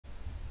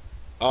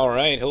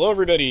Alright, hello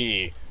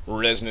everybody,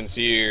 Resonance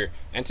here,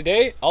 and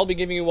today I'll be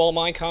giving you all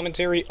my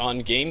commentary on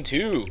Game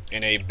 2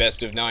 in a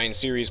best of 9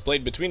 series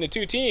played between the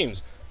two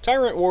teams,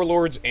 TyRanT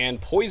Warlords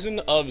and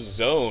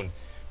poZ.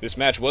 This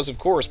match was of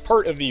course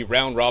part of the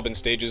round-robin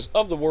stages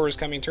of the War is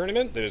Coming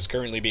tournament that is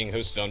currently being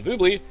hosted on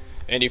Voobly,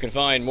 and you can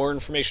find more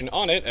information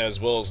on it as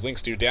well as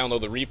links to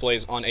download the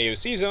replays on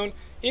Aoe2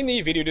 in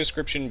the video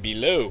description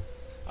below.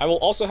 I will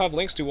also have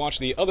links to watch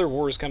the other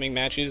War is Coming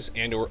matches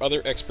and or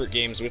other expert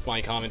games with my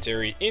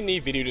commentary in the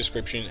video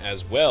description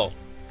as well.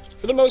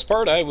 For the most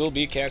part, I will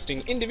be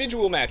casting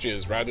individual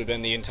matches rather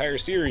than the entire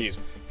series,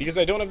 because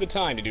I don't have the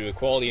time to do a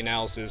quality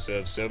analysis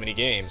of so many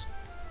games.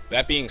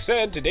 That being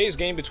said, today's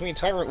game between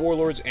TyRanT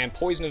Warlords and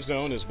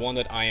poZ is one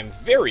that I am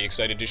very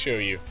excited to show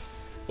you.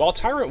 While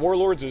TyRanT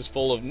Warlords is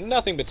full of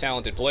nothing but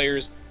talented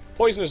players,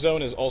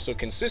 poZ has also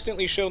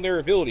consistently shown their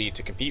ability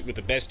to compete with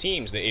the best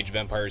teams that Age of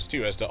Empires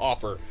 2 has to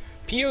offer.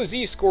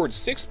 poZ scored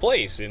 6th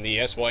place in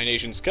the SY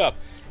Nations Cup,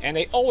 and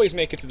they always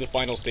make it to the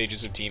final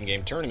stages of team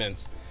game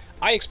tournaments.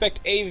 I expect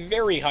a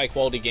very high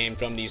quality game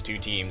from these two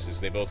teams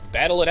as they both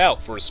battle it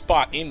out for a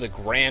spot in the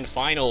Grand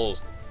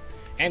Finals.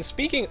 And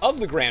speaking of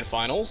the Grand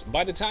Finals,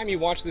 by the time you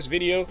watch this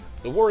video,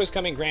 the War is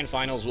Coming Grand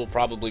Finals will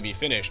probably be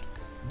finished.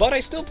 But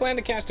I still plan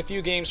to cast a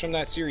few games from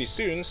that series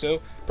soon,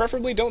 so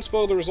preferably don't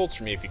spoil the results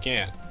for me if you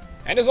can.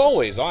 And as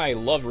always, I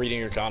love reading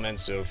your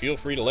comments, so feel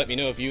free to let me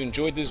know if you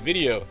enjoyed this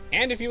video,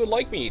 and if you would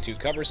like me to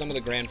cover some of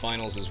the Grand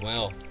Finals as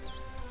well.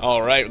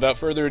 Alright, without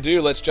further ado,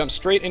 let's jump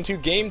straight into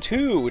Game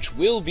 2, which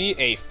will be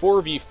a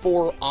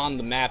 4v4 on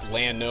the map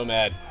Land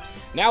Nomad.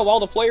 Now, while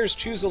the players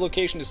choose a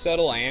location to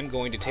settle, I am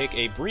going to take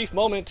a brief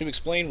moment to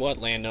explain what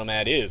Land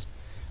Nomad is.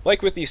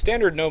 Like with the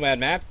standard Nomad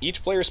map,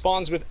 each player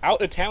spawns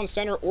without a town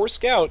center or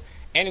scout,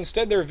 and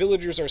instead their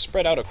villagers are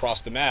spread out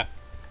across the map.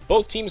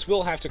 Both teams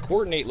will have to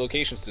coordinate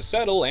locations to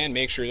settle and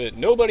make sure that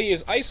nobody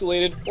is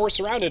isolated or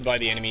surrounded by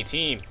the enemy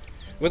team.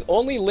 With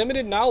only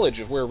limited knowledge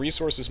of where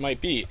resources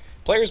might be,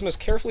 players must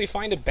carefully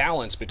find a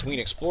balance between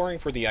exploring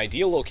for the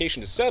ideal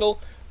location to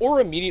settle or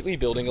immediately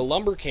building a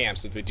lumber camp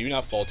so that they do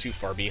not fall too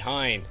far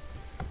behind.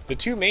 The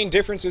two main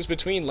differences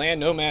between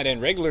Land Nomad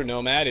and regular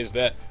Nomad is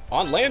that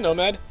on Land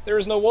Nomad there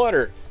is no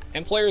water,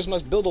 and players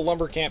must build a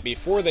lumber camp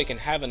before they can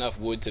have enough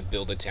wood to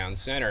build a town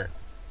center.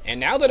 And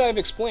now that I've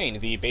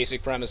explained the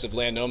basic premise of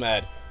Land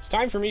Nomad, it's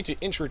time for me to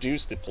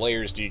introduce the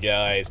players to you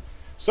guys.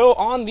 So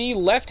on the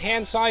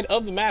left-hand side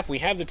of the map, we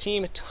have the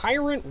team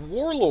TyRanT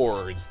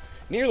Warlords.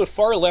 Near the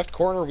far left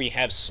corner, we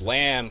have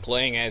Slam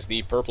playing as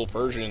the Purple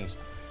Persians.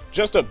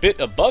 Just a bit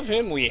above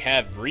him, we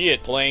have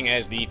RiuT playing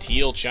as the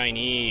Teal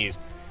Chinese.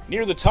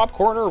 Near the top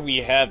corner, we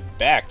have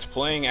BacT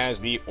playing as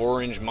the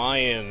Orange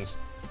Mayans.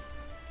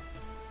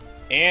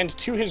 And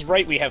to his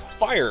right, we have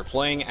Fire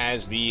playing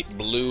as the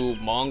Blue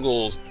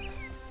Mongols.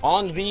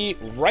 On the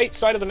right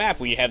side of the map,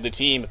 we have the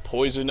team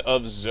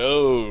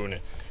poZ.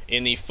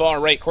 In the far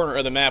right corner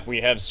of the map,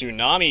 we have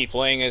Tsunami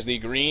playing as the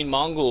Green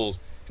Mongols.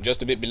 And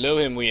just a bit below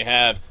him, we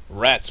have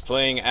Rats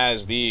playing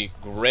as the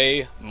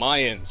Grey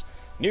Mayans.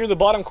 Near the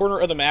bottom corner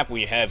of the map,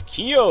 we have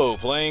Kyo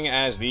playing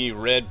as the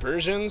Red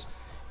Persians.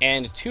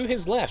 And to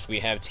his left, we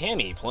have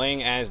Tammy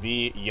playing as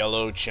the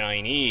Yellow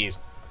Chinese.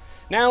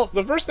 Now,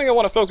 the first thing I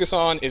want to focus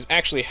on is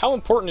actually how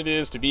important it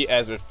is to be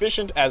as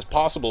efficient as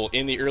possible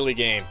in the early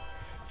game.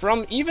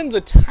 From even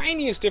the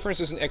tiniest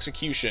differences in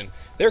execution,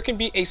 there can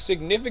be a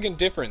significant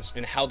difference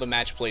in how the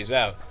match plays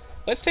out.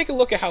 Let's take a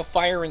look at how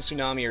Fire and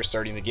Tsunami are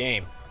starting the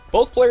game.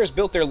 Both players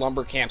built their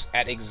lumber camps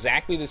at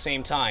exactly the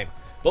same time,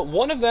 but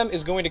one of them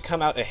is going to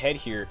come out ahead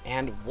here,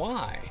 and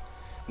why?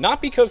 Not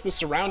because the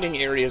surrounding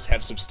areas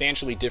have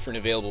substantially different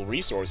available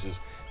resources,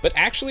 but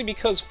actually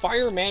because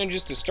Fire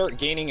manages to start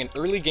gaining an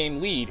early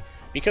game lead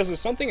because of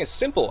something as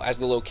simple as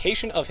the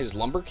location of his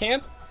lumber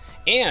camp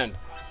and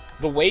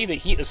the way that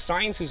he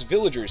assigns his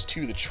villagers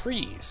to the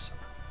trees.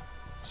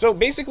 So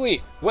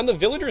basically, when the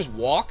villagers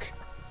walk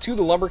to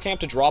the lumber camp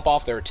to drop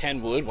off their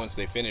 10 wood once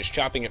they finish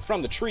chopping it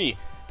from the tree,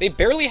 they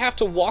barely have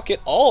to walk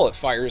at all at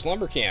Fire's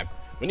lumber camp.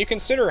 When you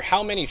consider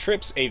how many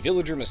trips a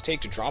villager must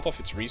take to drop off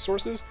its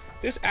resources,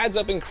 this adds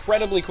up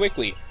incredibly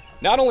quickly.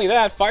 Not only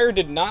that, Fire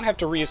did not have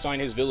to reassign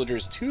his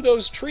villagers to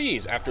those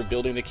trees after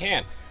building the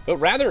camp, but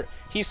rather,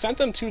 he sent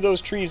them to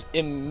those trees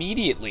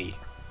immediately.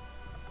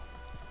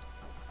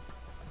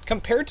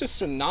 Compared to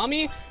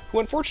Tsunami, who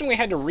unfortunately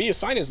had to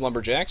reassign his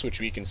lumberjacks, which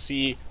we can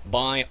see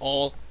by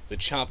all the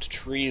chopped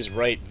trees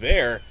right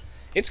there,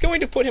 it's going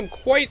to put him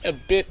quite a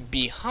bit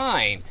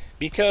behind,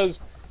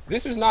 because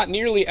this is not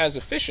nearly as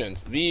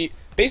efficient.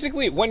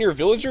 Basically, when your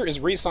villager is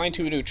reassigned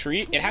to a new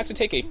tree, it has to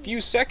take a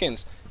few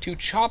seconds to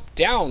chop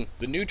down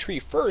the new tree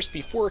first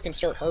before it can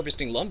start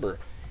harvesting lumber.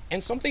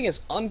 And something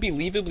as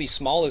unbelievably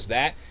small as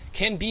that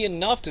can be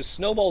enough to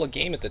snowball a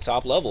game at the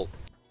top level.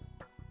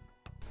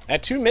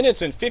 At 2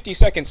 minutes and 50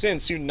 seconds in,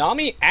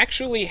 Tsunami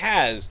actually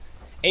has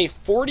a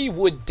 40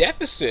 wood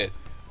deficit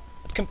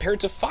compared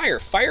to Fire.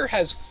 Fire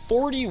has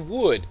 40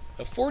 wood,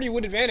 a 40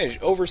 wood advantage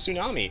over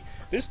Tsunami.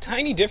 This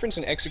tiny difference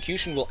in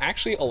execution will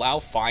actually allow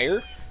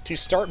Fire to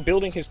start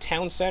building his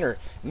town center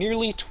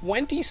nearly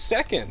 20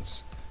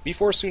 seconds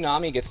before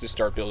Tsunami gets to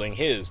start building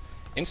his.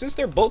 And since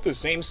they're both the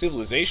same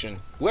civilization,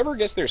 whoever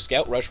gets their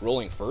scout rush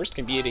rolling first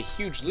can be at a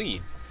huge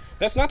lead.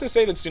 That's not to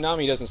say that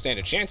Tsunami doesn't stand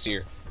a chance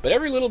here, but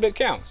every little bit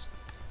counts.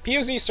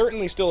 poZ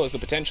certainly still has the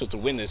potential to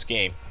win this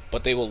game,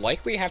 but they will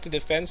likely have to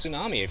defend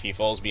Tsunami if he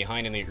falls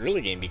behind in the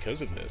early game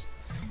because of this.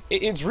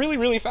 It's really,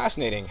 really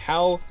fascinating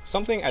how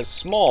something as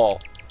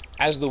small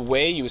as the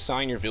way you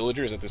assign your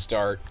villagers at the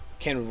start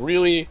can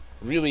really,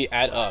 really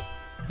add up.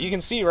 You can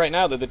see right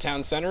now that the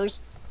town centers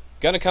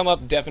gonna come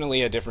up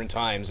definitely at different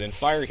times, and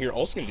Fire here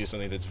also gonna do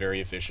something that's very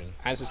efficient.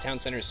 As his town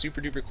center is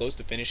super duper close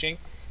to finishing,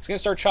 he's gonna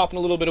start chopping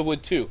a little bit of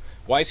wood too.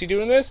 Why is he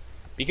doing this?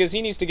 Because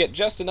he needs to get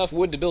just enough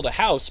wood to build a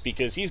house,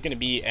 because he's gonna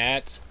be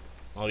at,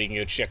 well, you can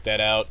go check that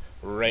out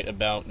right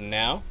about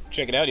now.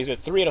 Check it out, he's at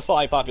 3 out of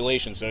 5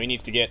 population, so he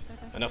needs to get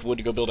enough wood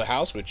to go build a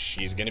house, which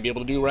he's gonna be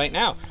able to do right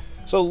now.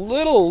 So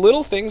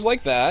little things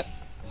like that.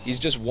 He's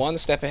just one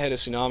step ahead of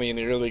Tsunami in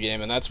the early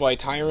game, and that's why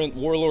TyRanT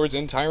Warlords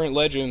and TyRanT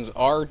Legends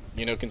are,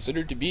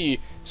 considered to be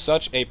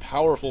such a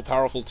powerful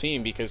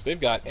team, because they've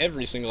got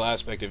every single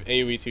aspect of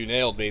Aoe2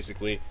 nailed,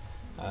 basically.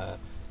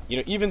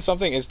 Even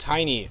something as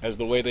tiny as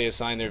the way they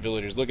assign their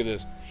villagers. Look at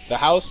this. The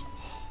house,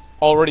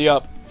 already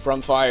up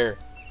from Fire.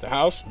 The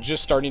house,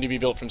 just starting to be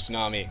built from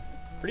Tsunami.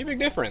 Pretty big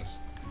difference.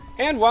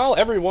 And while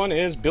everyone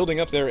is building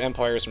up their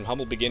empires from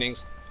humble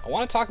beginnings, I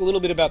want to talk a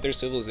little bit about their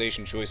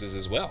civilization choices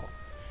as well.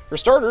 For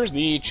starters,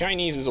 the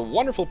Chinese is a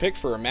wonderful pick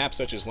for a map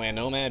such as Land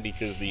Nomad,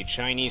 because the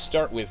Chinese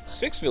start with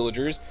 6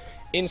 villagers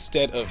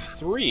instead of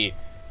 3.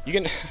 You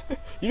can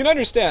you can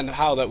understand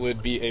how that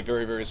would be a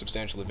very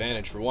substantial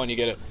advantage. For one, you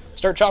get to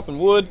start chopping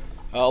wood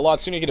a lot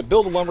sooner, you get to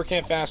build a lumber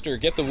camp faster,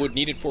 get the wood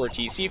needed for a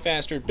TC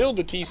faster, build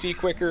the TC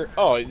quicker.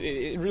 Oh,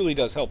 it really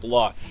does help a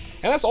lot.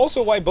 And that's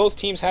also why both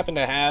teams happen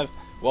to have,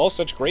 well,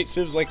 such great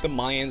civs like the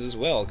Mayans as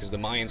well, because the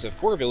Mayans have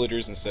 4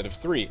 villagers instead of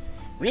 3.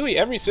 Really,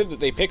 every civ that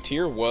they picked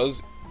here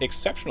was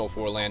exceptional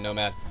for Land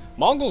Nomad.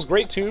 Mongol's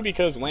great too,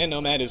 because Land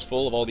Nomad is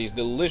full of all these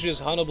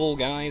delicious huntable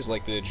guys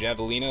like the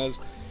Javelinas.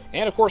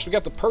 And of course we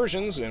got the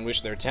Persians, in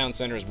which their town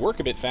centers work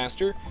a bit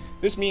faster.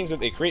 This means that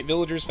they create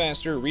villagers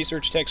faster,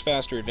 research techs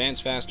faster, advance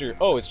faster.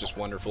 Oh, it's just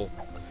wonderful.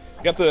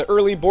 We got the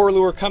early boar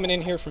lure coming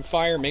in here from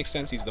Fire. Makes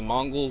sense, he's the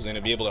Mongols, and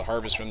to be able to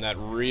harvest from that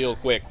real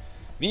quick.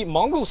 The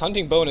Mongols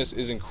hunting bonus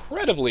is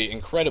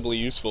incredibly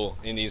useful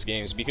in these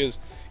games, because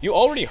you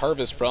already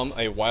harvest from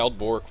a wild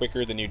boar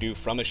quicker than you do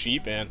from a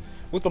sheep, and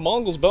with the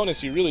Mongols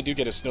bonus you really do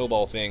get to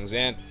snowball things.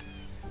 And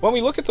when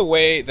we look at the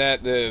way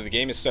that the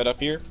game is set up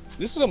here,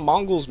 this is a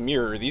Mongols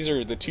mirror. These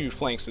are the 2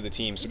 flanks of the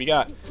team. So we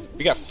got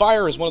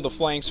Fire as one of the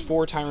flanks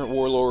for TyRanT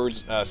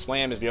Warlords,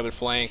 Slam is the other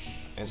flank,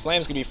 and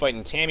Slam's gonna be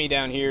fighting Tammy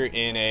down here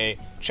in a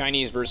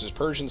Chinese versus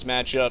Persians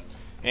matchup.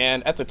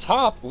 And at the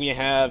top, we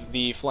have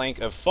the flank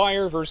of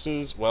Fire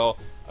versus, well,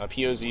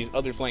 poZ's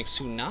other flank,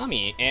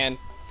 Tsunami. And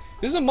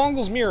this is a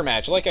Mongols mirror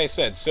match, like I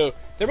said, so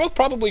they're both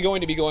probably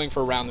going to be going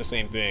for around the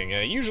same thing.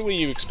 Usually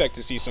you expect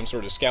to see some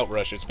sort of scout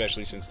rush,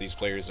 especially since these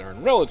players are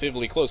in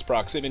relatively close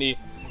proximity.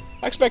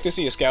 I expect to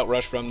see a scout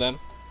rush from them.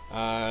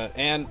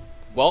 And,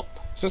 well,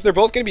 since they're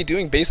both going to be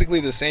doing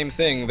basically the same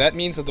thing, that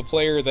means that the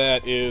player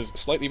that is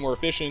slightly more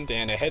efficient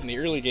and ahead in the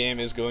early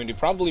game is going to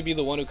probably be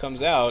the one who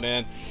comes out.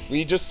 And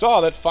we just saw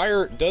that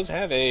Fire does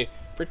have a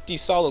pretty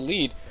solid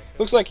lead.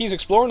 Looks like he's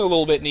exploring a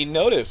little bit, and he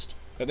noticed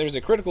that there's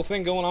a critical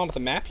thing going on with the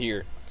map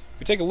here. If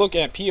we take a look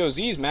at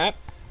poZ's map,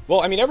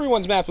 well, I mean,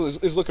 everyone's map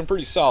is looking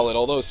pretty solid,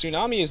 although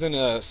Tsunami is in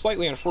a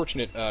slightly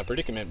unfortunate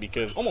predicament,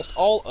 because almost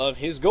all of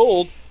his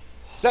gold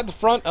is at the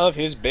front of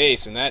his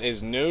base, and that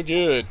is no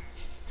good.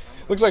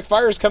 Looks like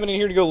Fire's coming in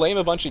here to go lame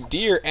a bunch of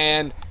deer,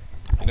 and,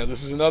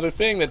 this is another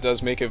thing that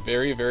does make a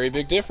very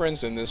big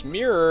difference in this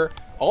mirror.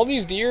 All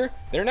these deer,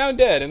 they're now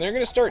dead, and they're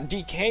going to start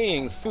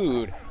decaying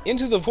food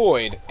into the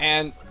void,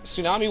 and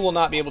Tsunami will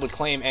not be able to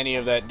claim any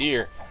of that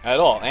deer at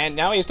all. And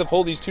now he has to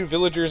pull these 2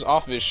 villagers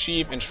off of his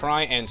sheep and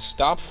try and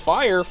stop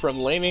Fire from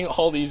laming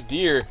all these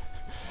deer.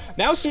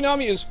 Now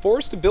Tsunami is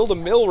forced to build a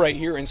mill right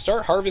here and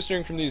start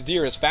harvesting from these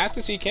deer as fast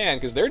as he can,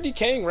 because they're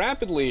decaying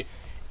rapidly,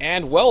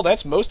 and, well,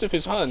 that's most of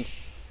his hunt.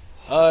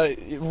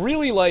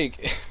 Really,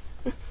 like,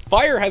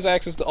 Fire has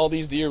access to all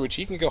these deer, which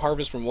he can go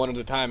harvest from one at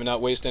a time and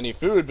not waste any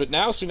food, but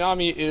now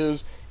Tsunami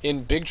is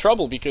in big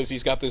trouble, because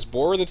he's got this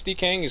boar that's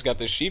decaying, he's got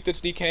this sheep that's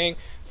decaying,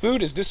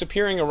 food is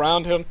disappearing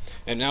around him,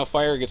 and now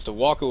Fire gets to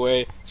walk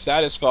away,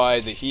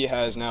 satisfied that he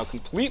has now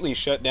completely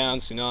shut down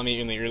Tsunami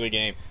in the early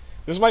game.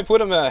 This might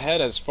put him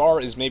ahead as far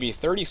as maybe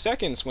 30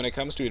 seconds when it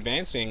comes to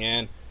advancing,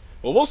 and,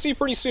 well, we'll see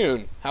pretty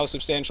soon how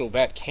substantial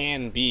that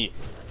can be.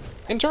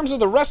 In terms of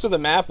the rest of the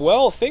map,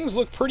 well, things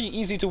look pretty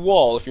easy to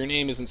wall if your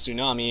name isn't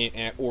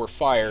Tsunami or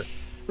Fire.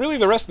 Really,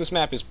 the rest of this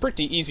map is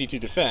pretty easy to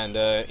defend,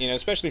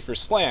 especially for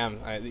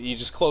Slam. You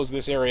just close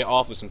this area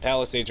off with some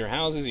palisades or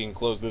houses, you can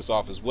close this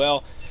off as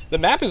well. The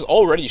map is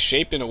already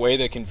shaped in a way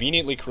that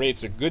conveniently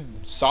creates a good,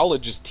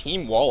 solid, just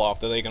team wall off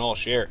that they can all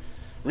share.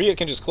 RiuT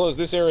can just close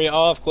this area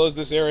off,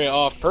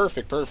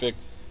 perfect.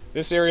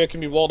 This area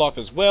can be walled off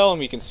as well, and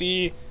we can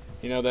see,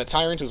 that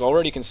TyRanT is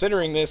already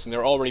considering this, and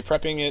they're already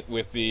prepping it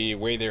with the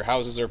way their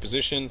houses are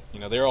positioned.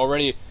 They're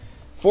already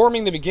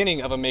forming the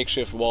beginning of a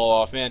makeshift wall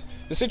off, man.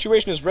 The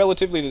situation is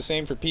relatively the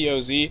same for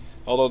poZ,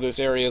 although this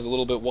area is a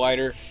little bit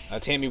wider.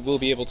 Tammy will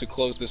be able to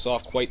close this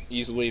off quite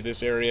easily.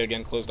 This area,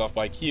 again, closed off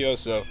by Keo,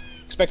 so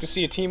expect to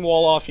see a team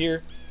wall off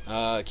here.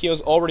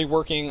 Keo's already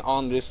working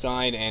on this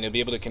side, and he'll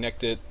be able to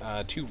connect it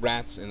to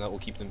Rats, and that will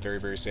keep them very,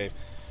 very safe.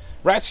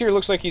 Rats here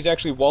looks like he's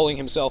actually walling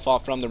himself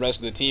off from the rest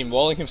of the team,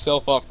 walling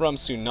himself off from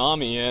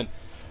Tsunami, and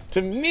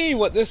to me,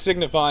 what this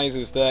signifies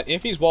is that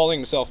if he's walling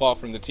himself off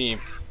from the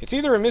team, it's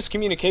either a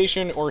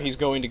miscommunication or he's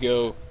going to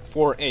go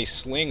for a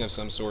sling of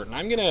some sort. And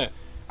I'm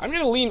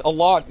gonna lean a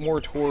lot more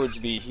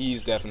towards the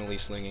he's definitely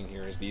slinging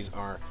here, as these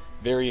are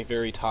very,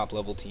 very top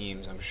level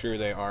teams. I'm sure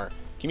they are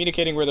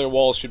communicating where their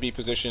walls should be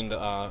positioned,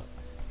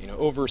 you know,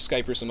 over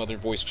Skype or some other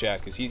voice chat,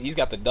 because he's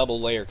got the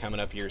double layer coming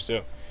up here.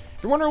 So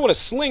if you're wondering what a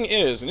sling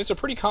is, and it's a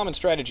pretty common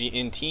strategy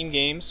in team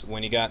games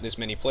when you got this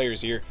many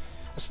players here.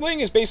 A sling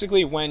is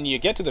basically when you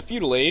get to the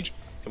feudal age,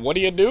 and what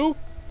do?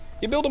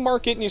 You build a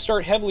market and you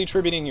start heavily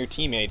tributing your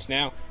teammates.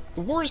 Now,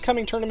 the War is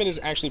Coming tournament is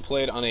actually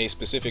played on a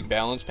specific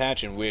balance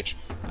patch in which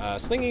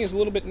slinging is a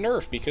little bit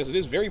nerfed because it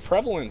is very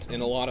prevalent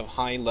in a lot of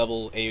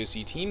high-level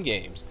AOC team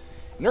games.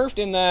 Nerfed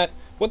in that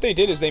what they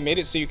did is they made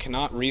it so you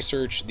cannot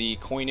research the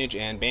coinage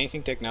and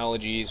banking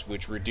technologies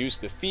which reduce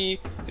the fee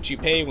that you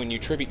pay when you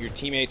tribute your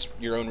teammates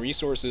your own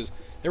resources.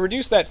 They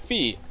reduce that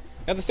fee.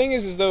 Now the thing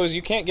is though,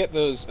 you can't get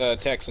those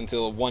techs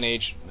until one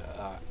age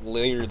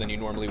later than you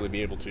normally would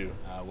be able to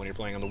when you're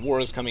playing on the War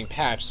is Coming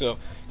patch. So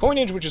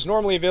coinage, which is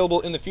normally available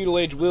in the feudal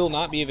age, will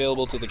not be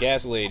available to the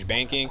Castle Age.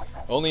 Banking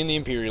only in the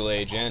Imperial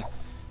Age, and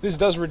this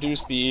does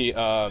reduce the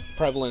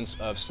prevalence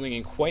of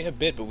slinging quite a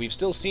bit. But we've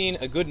still seen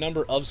a good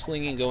number of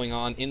slinging going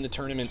on in the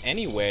tournament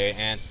anyway,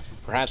 and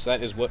perhaps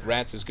that is what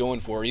Rats is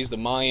going for. He's the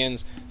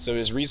Mayans, so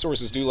his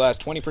resources do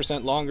last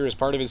 20% longer as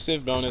part of his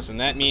Civ bonus, and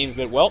that means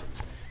that, well,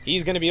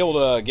 he's going to be able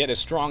to get a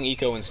strong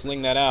eco and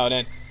sling that out.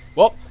 And,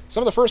 well,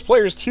 some of the first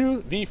players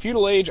to the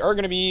feudal age are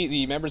going to be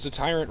the members of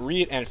TyRanT,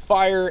 RiuT, and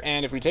Fire.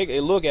 And if we take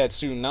a look at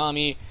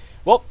Tsunami,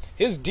 well,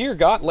 his deer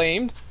got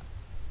lamed.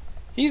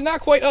 He's not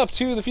quite up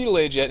to the feudal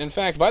age yet. In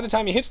fact, by the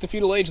time he hits the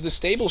feudal age, the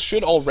stable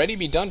should already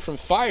be done from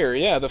Fire.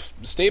 Yeah, the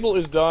stable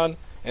is done,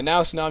 and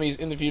now Tsunami's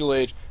in the feudal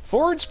age.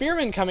 Forward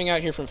Spearman coming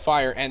out here from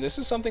Fire, and this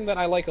is something that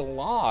I like a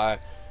lot.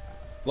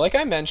 Like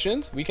I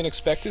mentioned, we can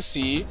expect to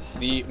see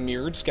the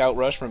mirrored scout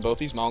rush from both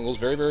these Mongols.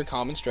 Very, very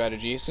common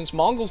strategy. Since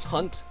Mongols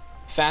hunt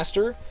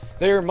faster,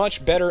 they're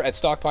much better at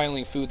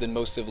stockpiling food than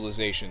most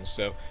civilizations.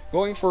 So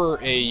going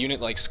for a unit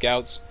like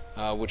scouts,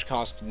 which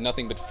cost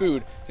nothing but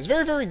food, is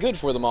very, very good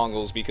for the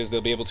Mongols because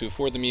they'll be able to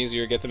afford them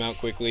easier, get them out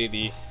quickly.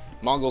 The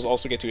Mongols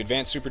also get to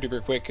advance super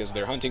duper quick because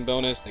their hunting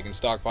bonus. They can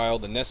stockpile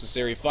the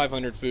necessary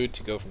 500 food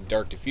to go from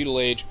dark to feudal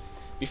age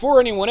before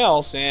anyone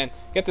else and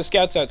get the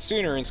scouts out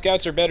sooner. And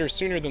scouts are better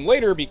sooner than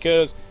later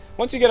because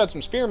once you get out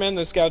some spearmen,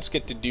 the scouts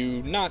get to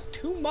do not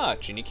too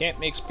much, and you can't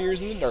make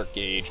spears in the dark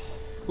age.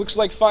 Looks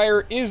like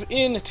Fire is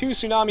into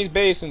Tsunami's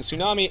base, and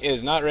Tsunami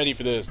is not ready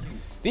for this.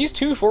 These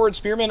two forward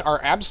spearmen are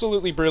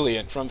absolutely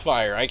brilliant from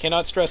Fire. I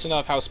cannot stress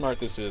enough how smart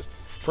this is.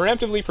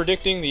 Preemptively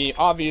predicting the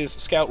obvious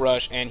scout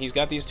rush, and he's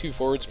got these two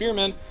forward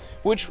spearmen,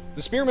 which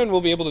the spearmen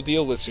will be able to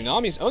deal with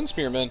Tsunami's own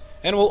spearmen,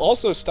 and will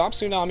also stop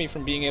Tsunami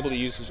from being able to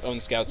use his own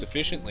scouts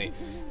efficiently.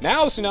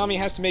 Now Tsunami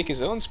has to make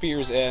his own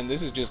spears, and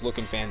this is just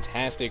looking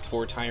fantastic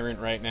for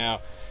TyRanT right now.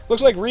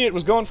 Looks like RiuT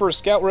was going for a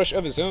scout rush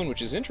of his own,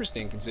 which is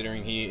interesting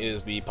considering he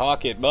is the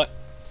pocket, but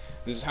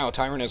this is how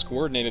TyRanT has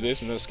coordinated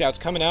this, and those scouts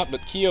coming out,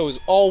 but Keo is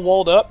all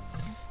walled up.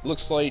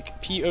 Looks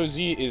like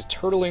poZ is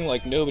turtling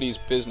like nobody's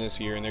business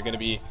here, and they're going to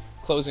be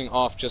closing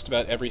off just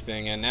about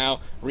everything. And now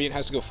RiuT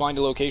has to go find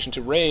a location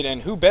to raid,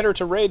 and who better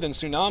to raid than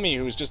Tsunami,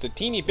 who is just a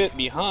teeny bit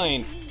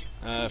behind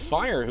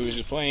Fire, who is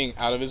just playing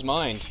out of his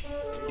mind.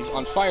 He's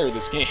on fire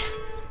this game.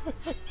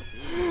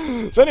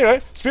 So anyway,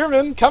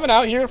 Spearman coming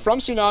out here from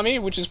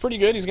Tsunami, which is pretty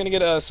good. He's going to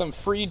get some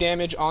free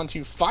damage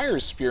onto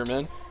Fire's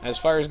Spearman, as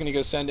Fire's going to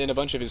go send in a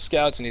bunch of his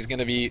scouts, and he's going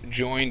to be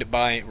joined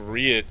by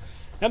RiuT.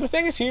 Now the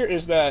thing is here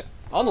is that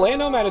on Land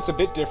Nomad it's a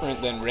bit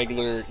different than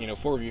regular,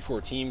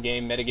 4v4 team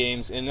game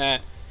metagames, in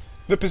that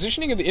the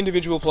positioning of the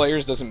individual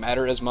players doesn't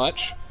matter as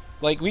much.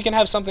 Like, we can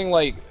have something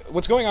like,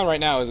 what's going on right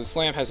now is that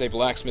Slam has a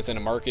blacksmith in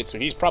a market, so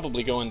he's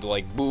probably going to,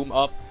 like, boom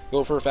up,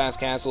 go for a fast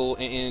castle,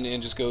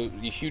 and just go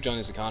huge on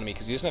his economy,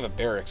 because he doesn't have a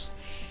barracks.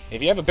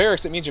 If you have a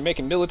barracks, that means you're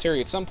making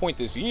military at some point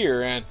this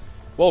year, and,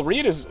 well,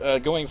 RiuT is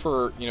going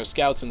for,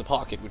 scouts in the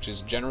pocket, which is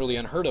generally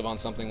unheard of on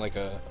something like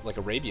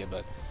Arabia,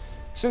 but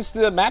since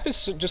the map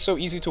is just so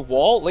easy to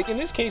wall, like, in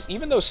this case,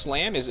 even though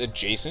Slam is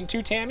adjacent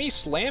to Tammy,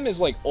 Slam is,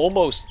 like,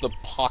 almost the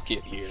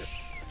pocket here.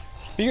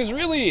 Because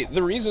really,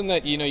 the reason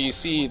that, you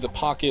see the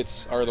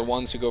pockets are the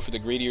ones who go for the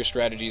greedier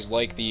strategies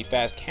like the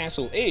fast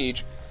castle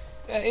age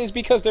is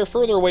because they're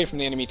further away from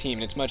the enemy team,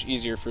 and it's much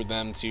easier for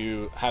them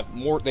to have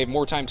they have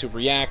more time to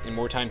react and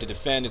more time to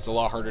defend. It's a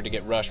lot harder to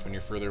get rushed when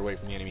you're further away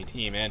from the enemy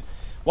team. And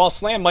while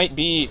Slam might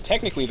be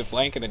technically the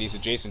flank and that he's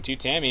adjacent to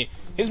Tammy,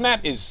 his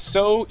map is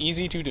so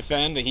easy to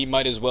defend that he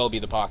might as well be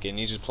the pocket, and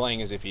he's just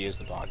playing as if he is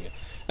the pocket.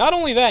 Not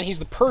only that, he's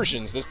the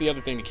Persians. That's the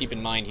other thing to keep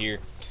in mind here.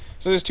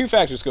 So there's two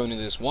factors going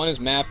into this. One is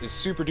map is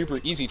super duper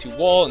easy to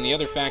wall, and the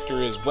other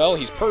factor is, well,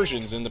 he's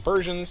Persians, and the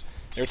Persians,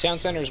 their town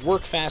centers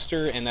work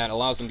faster, and that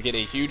allows them to get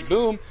a huge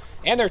boom,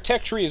 and their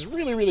tech tree is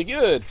really, really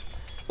good.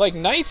 Like,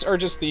 knights are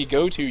just the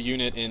go-to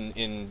unit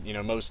in you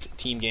know, most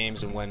team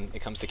games and when it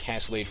comes to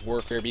Castle Age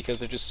warfare, because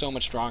they're just so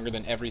much stronger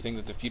than everything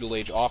that the Feudal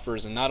Age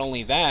offers. And not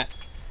only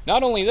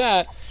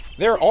that,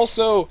 they're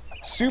also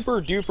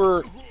super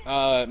duper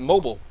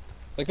mobile.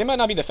 Like, they might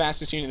not be the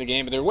fastest unit in the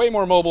game, but they're way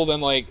more mobile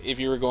than, like, if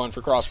you were going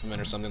for crossbowmen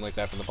or something like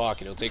that from the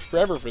pocket. It'll take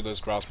forever for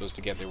those crossbows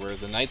to get there, whereas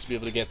the knights will be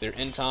able to get there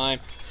in time.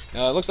 It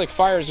looks like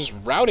Fire is just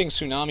routing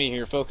Tsunami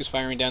here, focus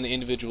firing down the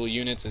individual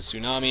units, as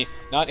Tsunami,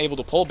 not able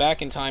to pull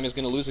back in time, is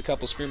going to lose a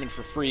couple spearmen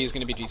for free. He's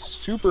going to be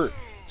super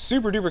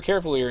duper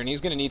careful here, and he's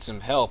going to need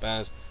some help,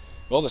 as,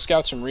 well, the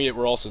scouts from RiuT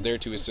were also there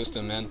to assist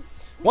him, and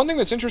one thing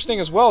that's interesting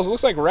as well is it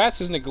looks like RiuT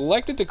has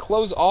neglected to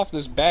close off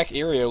this back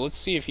area. Let's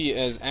see if he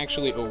is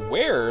actually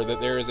aware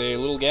that there is a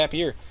little gap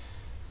here.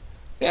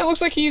 Yeah, it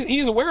looks like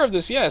he's aware of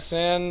this, yes.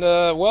 And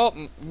well,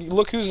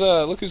 look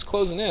who's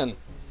closing in.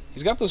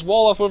 He's got this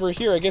wall off over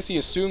here. I guess he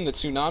assumed that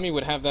Tsunami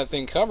would have that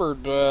thing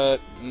covered, but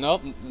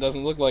nope,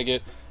 doesn't look like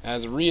it.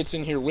 As RiuT's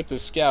in here with the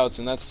scouts,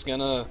 and that's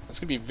gonna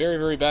be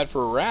very bad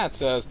for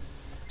RiuT. As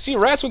see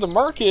RiuT's with the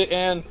market,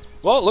 and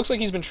well, it looks like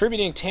he's been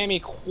tributing Tammy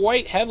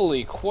quite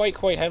heavily, quite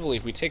heavily.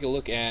 If we take a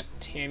look at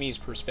Tammy's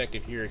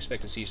perspective here,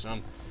 expect to see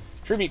some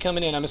tribute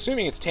coming in. I'm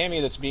assuming it's Tammy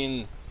that's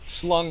being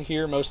slung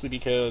here, mostly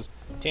because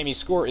Tammy's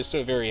score is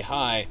so very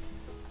high.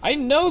 I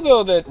know,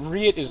 though, that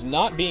RiuT is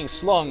not being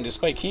slung,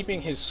 despite keeping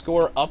his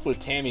score up with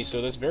Tammy,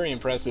 so that's very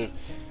impressive.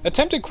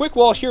 Attempted quick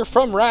wall here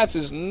from RiuT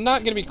is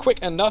not going to be quick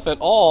enough at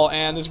all,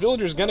 and this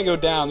villager's going to go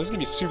down. This is going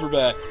to be super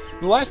bad.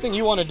 The last thing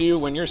you want to do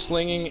when you're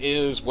slinging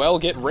is, well,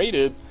 get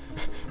raided.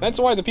 That's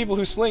why the people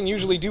who sling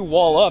usually do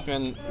wall up,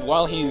 and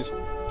while he's,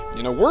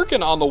 you know,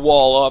 working on the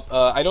wall up,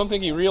 I don't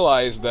think he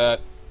realized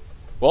that,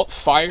 well,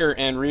 Fire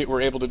and RiuT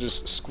were able to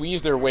just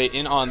squeeze their way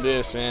in on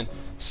this, and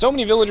so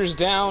many villagers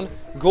down,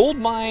 gold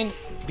mine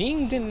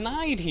being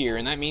denied here,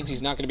 and that means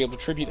he's not going to be able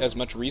to tribute as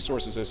much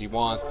resources as he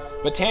wants.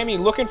 But Tammy,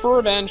 looking for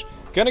revenge,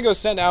 gonna go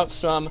send out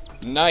some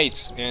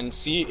knights and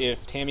see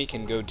if Tammy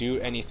can go do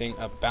anything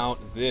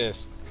about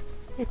this.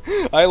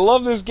 I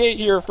love this gate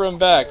here from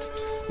BacT.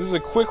 This is a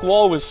quick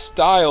wall with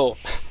style.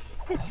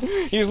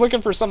 He was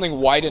looking for something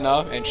wide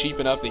enough and cheap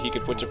enough that he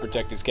could put to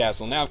protect his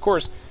castle. Now, of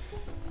course,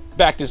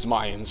 BacT is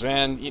Mayans,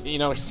 and, you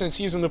know, since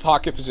he's in the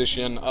pocket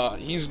position,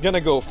 he's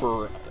gonna go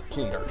for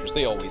plumed archers.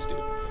 They always do.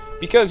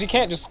 Because you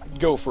can't just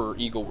go for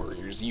Eagle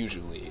Warriors,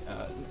 usually.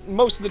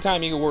 Most of the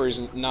time, Eagle Warriors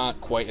is not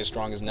quite as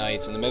strong as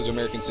Knights, and the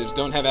Mesoamerican civs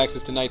don't have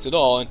access to Knights at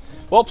all, and,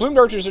 well, plumed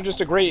archers are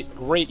just a great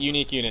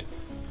unique unit.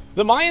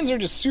 The Mayans are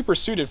just super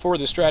suited for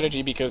this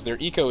strategy because their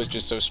eco is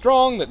just so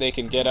strong that they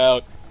can get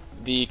out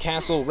the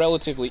castle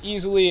relatively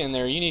easily, and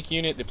their unique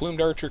unit, the plumed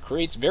archer,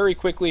 creates very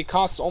quickly,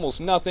 costs almost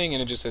nothing,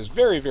 and it just has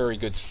very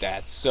good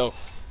stats. So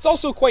it's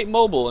also quite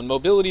mobile, and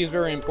mobility is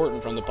very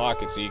important from the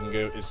pocket, so you can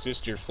go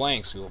assist your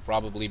flanks, who will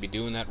probably be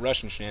doing that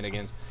Russian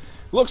shenanigans.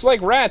 Looks like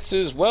RiuT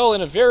is, well,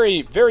 in a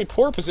very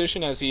poor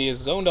position as he has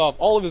zoned off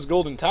all of his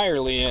gold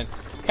entirely, and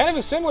kind of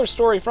a similar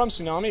story from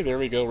Tsunami. There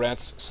we go,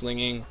 RiuT's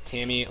slinging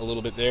Tammy a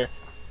little bit there.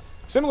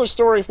 Similar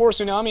story for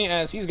Tsunami,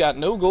 as he's got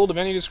no gold of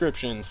any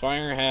description.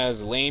 Fire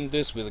has lamed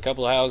this with a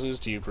couple of houses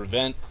to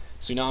prevent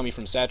Tsunami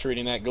from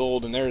saturating that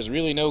gold, and there is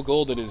really no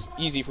gold that is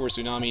easy for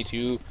Tsunami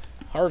to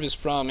harvest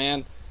from,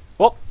 and,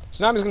 well,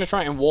 Tsunami's going to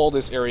try and wall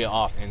this area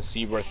off and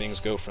see where things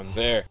go from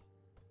there.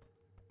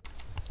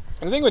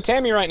 And the thing with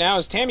Tammy right now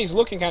is Tammy's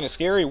looking kind of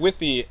scary with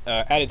the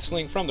added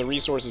sling from the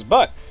resources,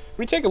 but if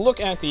we take a look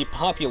at the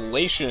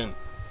population,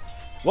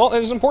 well,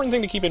 there's an important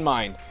thing to keep in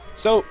mind.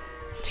 So,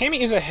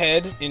 Tammy is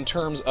ahead in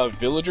terms of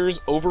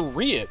villagers over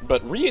RiuT,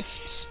 but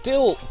RiuT's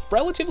still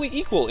relatively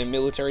equal in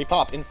military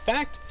pop. In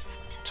fact,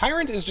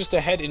 TyRanT is just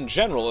ahead in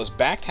general, as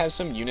BacT has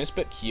some units,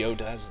 but Kyo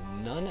does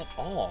none at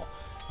all.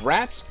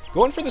 RiuT's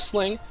going for the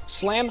sling,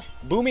 Slam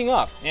booming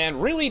up,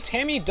 and really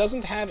Tammy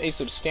doesn't have a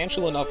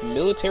substantial enough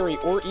military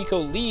or eco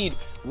lead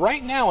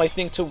right now, I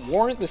think, to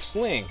warrant the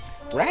sling.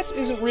 RiuT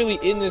isn't really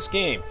in this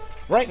game.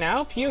 Right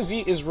now,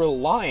 poZ is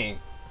relying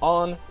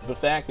on the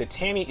fact that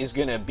Tammy is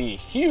going to be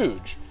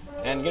huge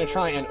and going to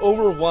try and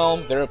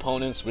overwhelm their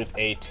opponents with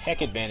a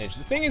tech advantage.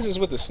 The thing is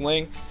with the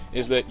sling,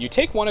 is that you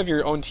take one of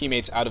your own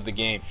teammates out of the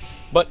game,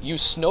 but you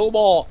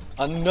snowball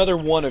another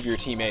one of your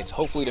teammates,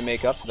 hopefully to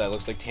make up for that.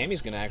 Looks like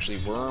Tammy's going to actually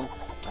worm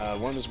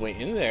his way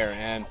in there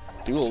and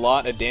do a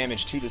lot of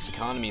damage to this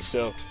economy.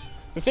 So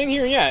the thing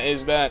here, yeah,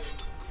 is that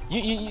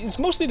it's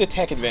mostly the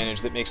tech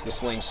advantage that makes the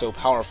sling so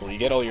powerful. You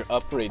get all your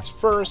upgrades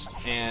first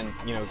and,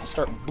 you know,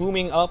 start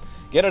booming up,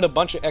 get out a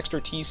bunch of extra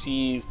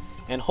TCs,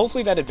 and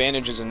hopefully that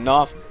advantage is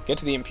enough, get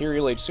to the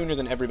Imperial Age sooner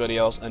than everybody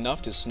else,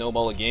 enough to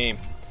snowball a game.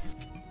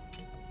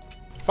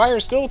 Fire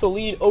still with the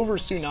lead over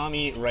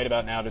Tsunami right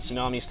about now, but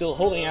Tsunami still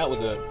holding out with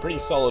a pretty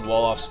solid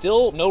wall off.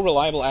 Still no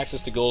reliable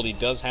access to gold. He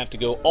does have to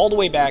go all the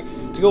way back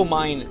to go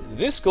mine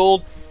this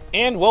gold.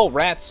 And, well,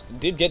 RiuT's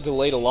did get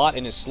delayed a lot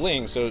in his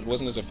sling, so it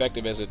wasn't as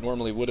effective as it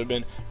normally would have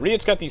been.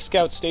 RiuT's got these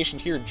scouts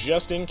stationed here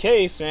just in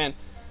case, and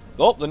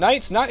Well, the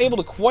Knight's not able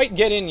to quite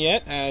get in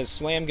yet, as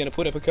Slam going to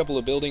put up a couple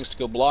of buildings to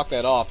go block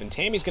that off, and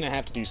Tammy's going to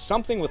have to do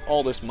something with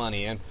all this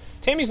money, and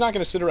Tammy's not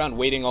going to sit around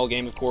waiting all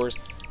game, of course.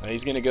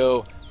 He's going to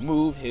go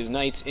move his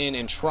Knights in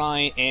and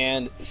try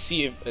and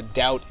see if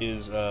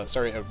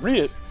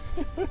RiuT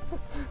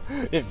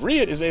if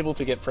RiuT is able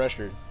to get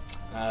pressured.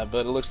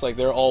 But it looks like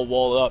they're all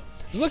walled up.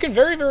 It's looking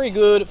very, very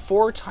good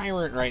for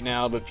TyRanT right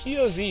now, but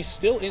poZ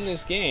still in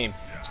this game.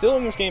 Still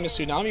in this game as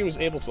Tsunami was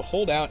able to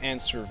hold out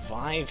and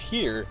survive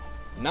here.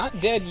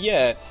 Not dead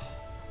yet.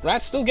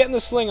 Rat's still getting the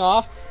sling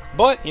off,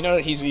 but, you know,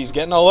 he's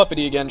getting all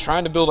uppity again,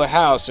 trying to build a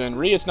house, and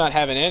RiuT's not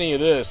having any of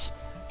this.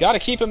 Gotta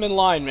keep him in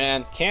line,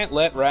 man. Can't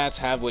let Rats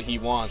have what he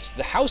wants.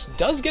 The house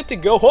does get to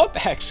go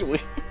up,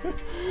 actually.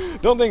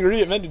 Don't think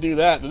RiuT meant to do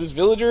that, but this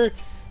villager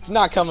is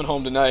not coming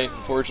home tonight,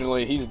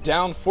 unfortunately. He's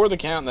down for the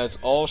count, and that's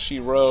all she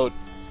wrote.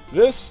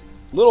 This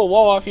little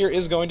wall off here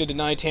is going to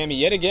deny Tammy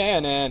yet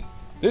again, and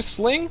this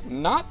sling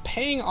not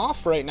paying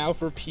off right now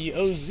for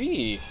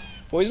poZ.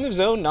 Poison of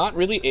Zone not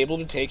really able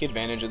to take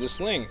advantage of the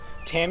sling.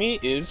 Tammy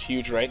is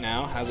huge right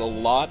now, has a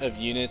lot of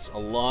units, a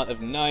lot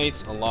of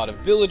Knights, a lot of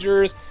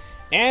villagers,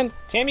 and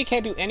Tammy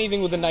can't do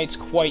anything with the Knights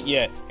quite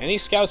yet. And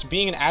these scouts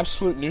being an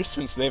absolute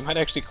nuisance, they might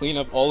actually clean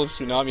up all of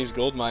Tsunami's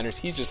gold miners.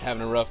 He's just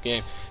having a rough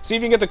game. See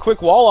if you can get the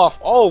quick wall off.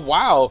 Oh,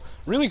 wow.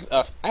 Really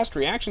fast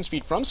reaction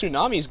speed from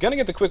Tsunami. He's going to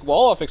get the quick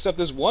wall off, except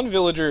this one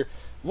villager,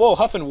 whoa,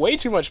 huffing way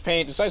too much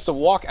paint, decides to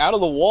walk out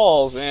of the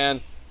walls, and,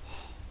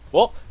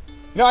 well,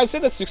 no, I'd say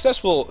that's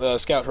successful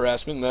scout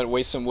harassment, that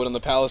wastes some wood on the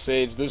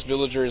palisades. This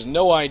villager has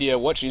no idea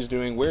what she's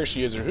doing, where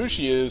she is, or who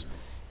she is,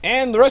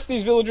 and the rest of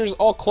these villagers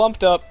all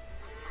clumped up,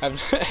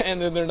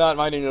 and then they're not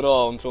mining at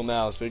all until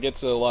now, so it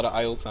gets a lot of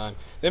idle time.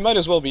 They might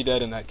as well be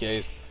dead in that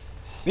case.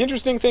 The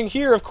interesting thing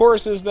here, of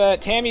course, is that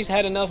Tammy's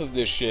had enough of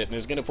this shit and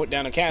is going to put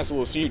down a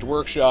castle, a siege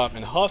workshop,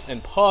 and huff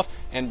and puff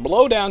and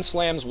blow down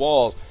Slam's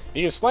walls.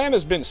 Because Slam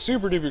has been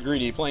super duper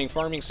greedy, playing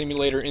Farming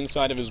Simulator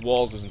inside of his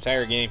walls this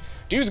entire game.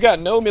 Dude's got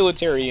no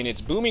military and it's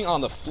booming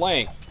on the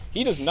flank.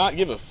 He does not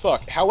give a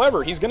fuck.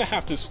 However, he's going to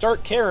have to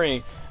start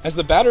carrying as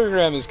the battering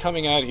ram is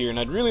coming out here, and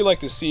I'd really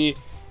like to see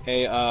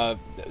a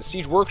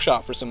siege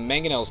workshop for some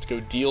mangonels to go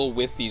deal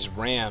with these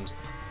rams.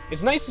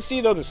 It's nice to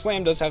see, though, that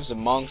Slam does have some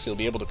monks. He'll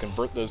be able to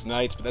convert those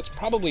knights, but that's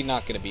probably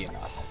not going to be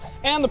enough.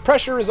 And the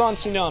pressure is on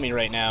Tsunami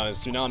right now,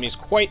 as Tsunami is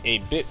quite a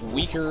bit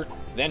weaker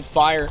than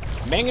Fire.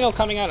 Mangonel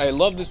coming out. I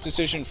love this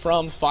decision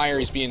from Fire.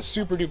 He's being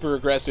super duper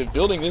aggressive,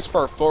 building this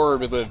far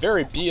forward with a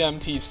very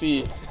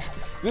BMTC.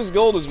 This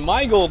gold is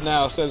my gold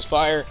now, says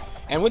Fire.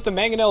 And with the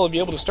Mangonel, he'll be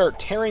able to start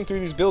tearing through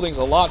these buildings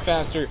a lot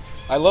faster.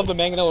 I love the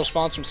Mangonel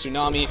response from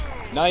Tsunami.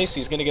 Nice.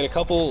 He's going to get a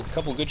couple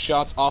good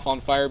shots off on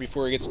Fire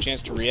before he gets a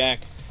chance to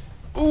react.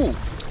 Ooh.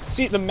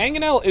 See, the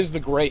Mangonel is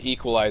the great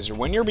equalizer.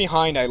 When you're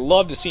behind, I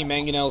love to see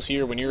Mangonels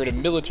here when you're at a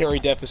military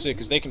deficit,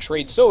 because they can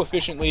trade so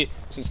efficiently,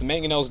 since the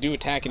Mangonels do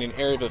attack in an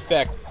area of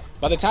effect.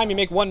 By the time you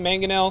make one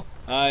Mangonel,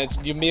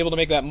 you'll be able to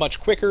make that much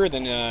quicker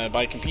than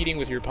by competing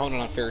with your opponent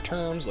on fair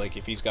terms. Like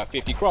if he's got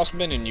 50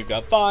 crossbowmen and you've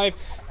got 5,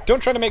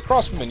 don't try to make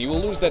crossbowmen. You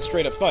will lose that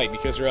straight up fight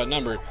because you're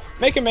outnumbered.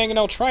 Make a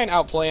Mangonel, try and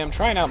outplay him,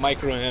 try and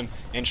outmicro him,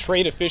 and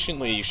trade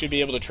efficiently. You should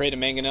be able to trade a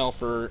Mangonel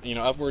for, you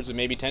know, upwards of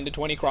maybe 10 to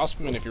 20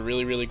 crossbowmen if you're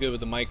really, really good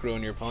with the micro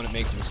and your opponent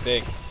makes a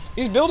mistake.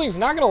 These buildings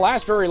not going to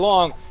last very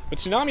long, but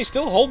Tsunami's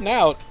still holding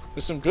out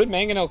with some good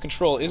Mangonel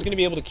control. Is going to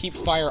be able to keep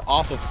Fire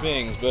off of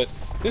things, but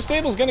this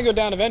table's going to go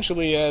down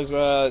eventually, as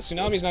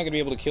Tsunami's not going to be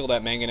able to kill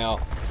that Mangonel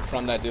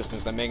from that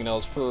distance. That Mangonel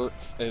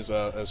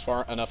is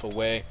far enough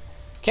away.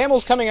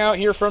 Camel's coming out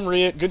here from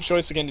RiuT. Good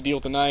choice again to deal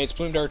with the Knights.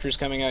 Plumed Archer's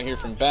coming out here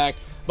from BacT.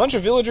 Bunch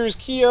of villagers.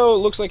 Keo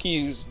looks like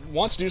he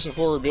wants to do some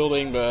forward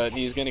building, but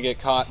he's going to get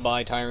caught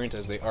by TyRanT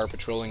as they are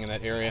patrolling in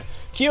that area.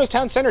 Keo's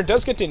town center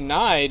does get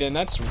denied, and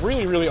that's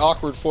really, really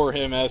awkward for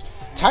him, as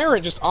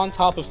TyRanT just on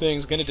top of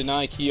things going to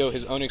deny Keo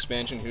his own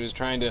expansion, who is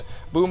trying to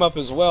boom up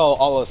as well,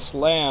 a la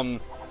Slam.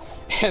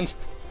 And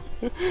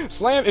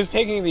Slam is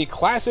taking the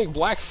classic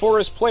Black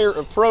Forest player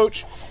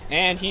approach,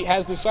 and he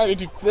has decided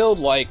to build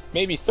like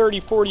maybe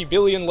 30-40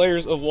 billion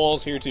layers of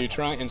walls here to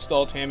try and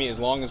stall Tammy as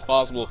long as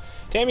possible.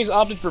 Tammy's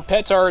opted for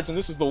petards, and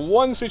this is the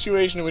one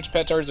situation in which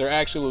petards are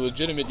actually a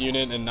legitimate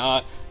unit and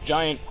not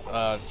giant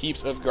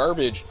heaps of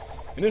garbage.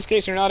 In this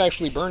case, you're not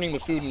actually burning the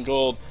food and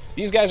gold.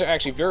 These guys are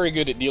actually very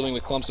good at dealing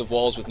with clumps of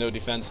walls with no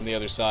defense on the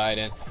other side,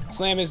 and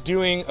Slam is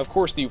doing, of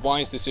course, the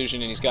wise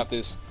decision, and he's got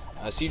this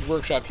siege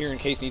workshop here in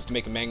case he needs to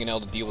make a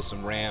Mangonel to deal with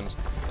some rams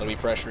that'll be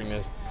pressuring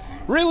this.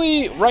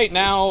 Really, right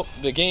now,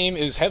 the game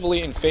is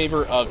heavily in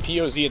favor of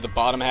poZ at the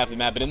bottom half of the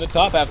map, but in the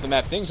top half of the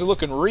map, things are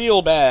looking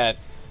real bad.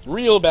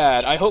 Real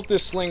bad. I hope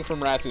this sling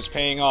from Rats is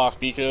paying off,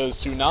 because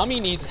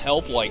Tsunami needs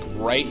help, like,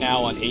 right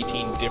now on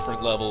 18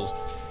 different levels.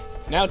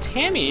 Now,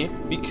 Tammy,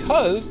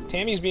 because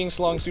Tammy's being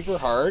slung super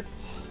hard,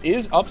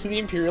 is up to the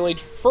Imperial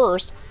Age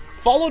first,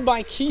 followed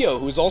by Keo,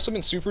 who's also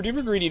been super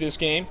duper greedy this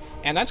game,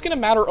 and that's going to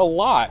matter a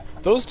lot.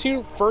 Those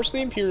two, first the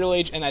Imperial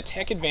Age, and that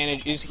tech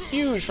advantage is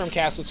huge from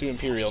Castle to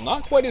Imperial.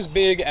 Not quite as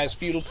big as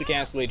Feudal to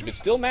Castle Age, but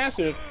still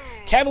massive.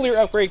 Cavalier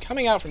upgrade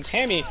coming out from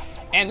Tammy,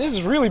 and this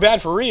is really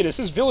bad for RiuT. This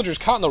is villagers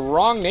caught in the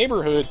wrong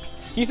neighborhood.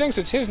 He thinks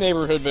it's his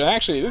neighborhood, but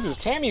actually this is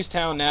Tammy's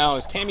town now,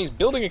 as Tammy's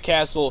building a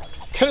castle,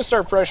 gonna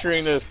start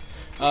pressuring this.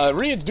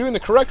 RiuT's doing the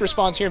correct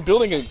response here and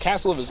building a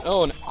castle of his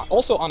own,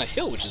 also on a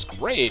hill, which is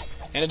great.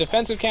 And a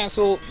defensive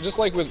castle, just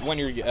like with when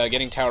you're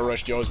getting tower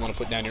rushed, you always want to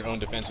put down your own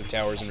defensive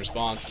towers in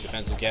response,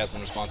 defensive castle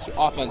in response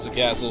to offensive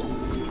castle.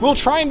 We'll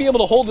try and be able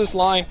to hold this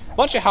line.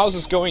 Bunch of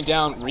houses going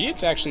down.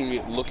 RiuT's actually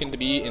looking to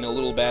be in a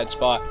little bad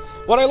spot.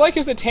 What I like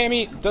is that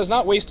Tammy does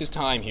not waste his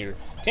time here.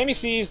 Tammy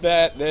sees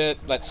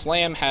that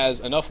Slam has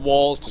enough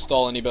walls to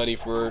stall anybody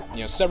for, you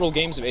know, several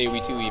games of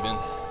Aoe2 even.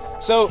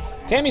 So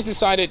Tammy's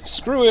decided,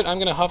 screw it, I'm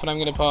going to huff and I'm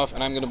going to puff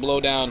and I'm going to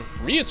blow down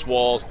RiuT's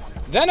walls.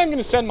 Then I'm going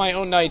to send my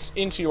own knights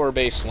into your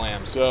base,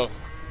 Slam. So,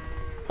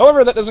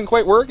 however, that doesn't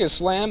quite work, as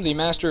Slam, the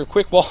master of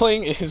quick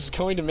walling, is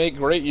going to make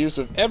great use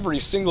of every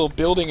single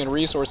building and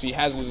resource he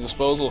has at his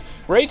disposal.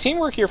 Great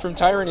teamwork here from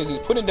TyRanT as he's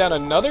putting down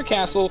another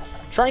castle,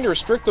 trying to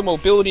restrict the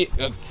mobility.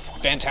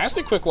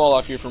 Fantastic quick wall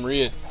off here from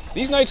RiuT.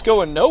 These knights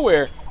going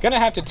nowhere. Gonna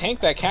have to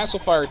tank that castle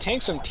fire,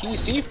 tank some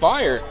TC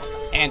fire,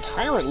 and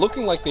TyRanT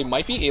looking like they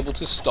might be able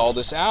to stall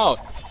this out.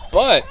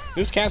 But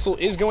this castle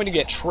is going to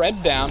get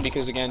trebbed down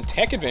because, again,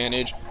 tech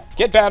advantage.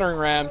 Get battering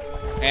ram,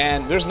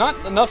 and there's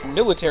not enough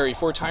military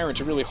for TyRanT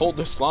to really hold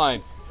this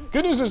line.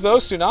 Good news is, though,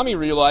 Tsunami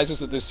realizes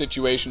that this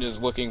situation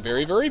is looking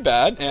very, very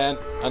bad, and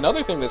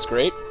another thing that's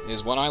great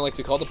is what I like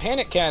to call the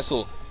panic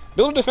castle.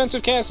 Build a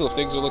defensive castle if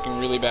things are looking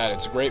really bad.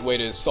 It's a great way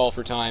to stall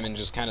for time and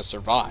just kind of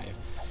survive.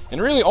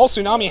 And really, all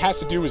Tsunami has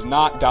to do is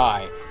not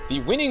die. The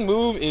winning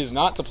move is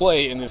not to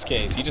play in this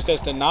case. He just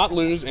has to not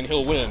lose, and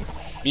he'll win.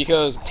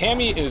 Because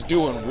Tammy is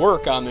doing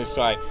work on this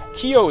side.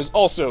 Kyo is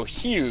also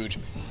huge.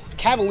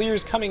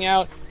 Cavaliers coming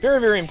out,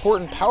 very, very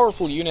important,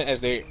 powerful unit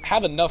as they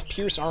have enough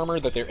pierce armor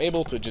that they're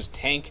able to just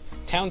tank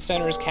town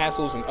centers,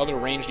 castles, and other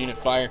ranged unit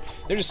fire.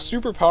 They're just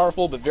super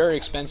powerful but very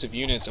expensive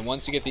units, and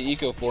once you get the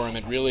eco for them,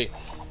 it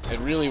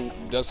really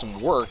does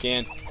some work.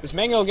 And this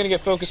Mango gonna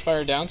get focus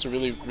fire down, so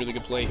really, really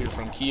good play here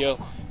from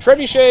Kyo.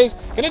 Trebuchet's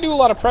gonna do a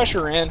lot of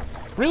pressure, and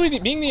really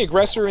being the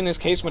aggressor in this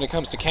case when it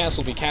comes to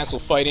castle v castle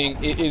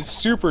fighting is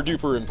super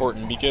duper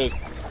important, because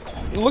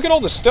look at all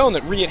the stone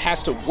that RiuT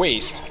has to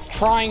waste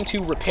trying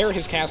to repair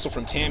his castle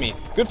from Tammy.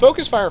 Good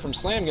focus fire from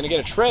Slam, gonna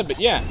get a tread, but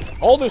yeah,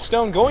 all this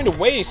stone going to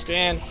waste,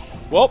 and,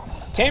 well,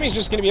 Tammy's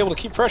just gonna be able to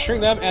keep pressuring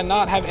them and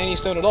not have any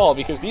stone at all,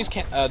 because these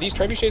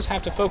trebuchets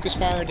have to focus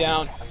fire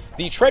down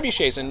the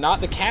trebuchets and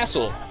not the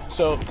castle.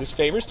 So this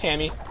favors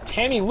Tammy.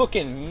 Tammy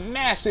looking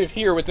massive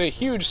here with a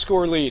huge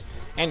score lead.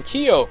 And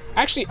Kyo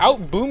actually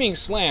out-booming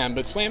Slam,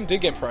 but Slam did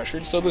get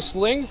pressured, so the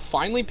sling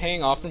finally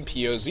paying off from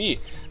poZ.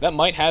 That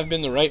might have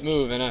been the right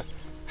move, and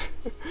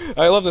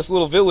I love this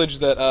little village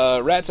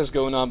that Rats has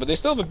going on, but they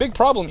still have a big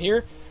problem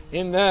here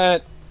in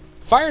that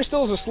Fire still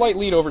has a slight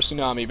lead over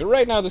Tsunami, but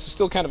right now this is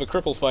still kind of a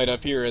cripple fight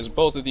up here, as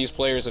both of these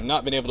players have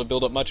not been able to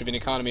build up much of an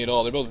economy at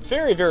all. They're both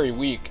very, very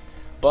weak,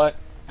 but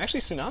actually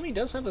Tsunami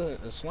does have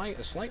a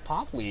slight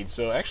pop lead,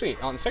 so actually,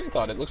 on second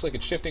thought, it looks like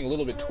it's shifting a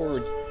little bit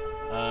towards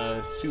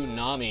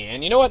Tsunami.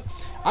 And you know what?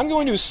 I'm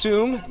going to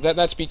assume that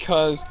that's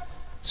because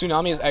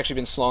Tsunami has actually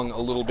been slung a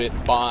little bit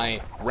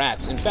by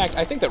Rats. In fact,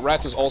 I think that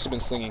Rats has also been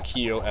slinging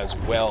Kyo as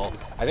well.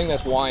 I think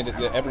that's why that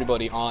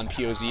everybody on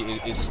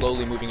poZ is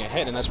slowly moving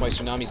ahead, and that's why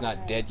Tsunami's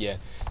not dead yet.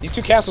 These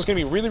two castles are going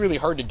to be really, really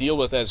hard to deal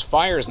with, as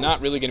Fire is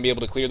not really going to be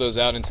able to clear those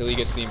out until he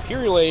gets to the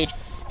Imperial Age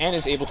and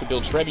is able to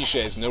build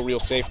trebuchets. No real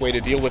safe way to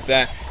deal with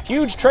that.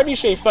 Huge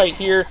trebuchet fight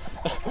here.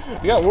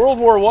 We got World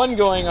War I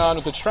going on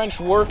with the trench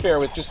warfare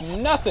with just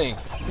nothing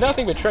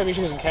but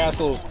trebuchets and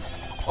castles.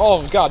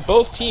 Oh god,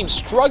 both teams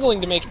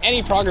struggling to make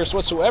any progress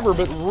whatsoever,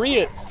 but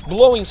RiuT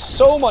blowing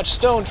so much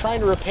stone trying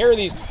to repair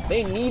these.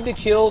 They need to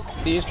kill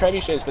these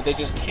trebuchets, but they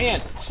just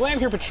can't. Slam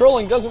here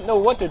patrolling, doesn't know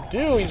what to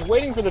do. He's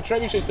waiting for the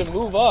trebuchets to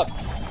move up.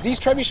 These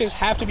trebuchets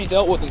have to be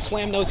dealt with, and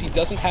Slam knows he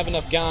doesn't have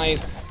enough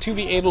guys to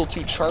be able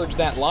to charge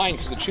that line,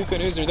 because the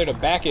Chukonus are there to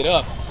back it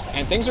up.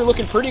 And things are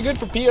looking pretty good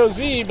for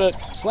poZ, but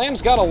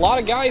Slam's got a lot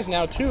of guys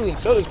now too, and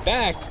so does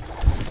BacT.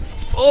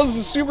 Oh, this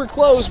is super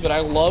close, but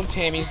I love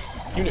Tammy's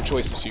unit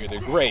choices here. They're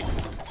great.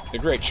 They're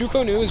great.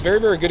 Chukonu is very,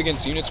 very good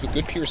against units with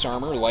good pierce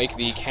armor, like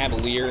the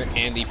Cavalier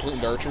and the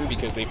Plumed Archer,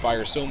 because they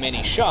fire so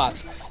many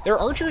shots. There are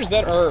archers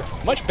that are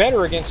much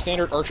better against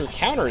standard archer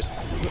counters.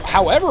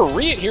 However,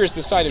 RiuT here has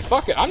decided,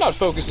 fuck it, I'm not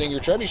focusing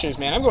your trebuchets,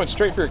 man. I'm going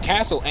straight for your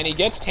castle, and he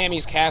gets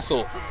Tammy's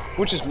castle,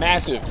 which is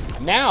massive.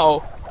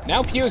 Now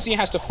poZ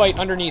has to fight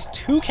underneath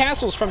two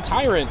castles from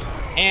TyRanT,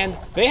 and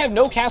they have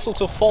no castle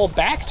to fall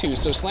back to,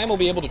 so Slam will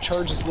be able to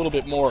charge this a little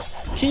bit more.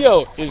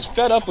 Kyo is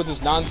fed up with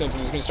this nonsense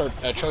and is going to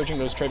start charging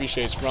those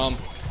trebuchets from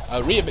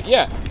RiuT. But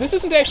yeah, this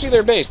isn't actually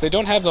their base. They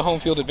don't have the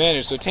home field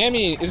advantage, so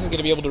Tammy isn't going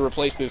to be able to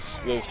replace this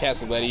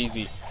castle that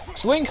easy.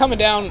 Sling coming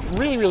down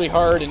really, really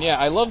hard, and yeah,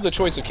 I love the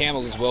choice of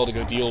camels as well to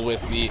go deal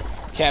with the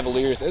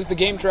Cavaliers. As the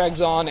game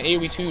drags on,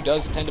 Aoe2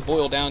 does tend to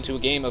boil down to a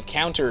game of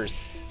counters,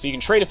 so you can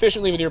trade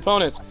efficiently with your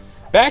opponents.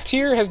 BacT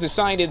here has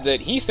decided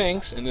that he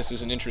thinks, and this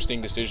is an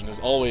interesting decision as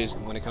always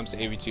when it comes to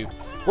Aoe2,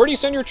 where do you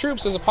send your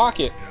troops as a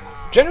pocket?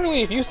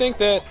 generally, if you think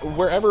that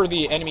wherever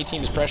the enemy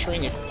team is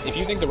pressuring, if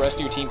you think the rest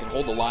of your team can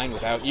hold the line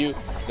without you,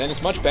 then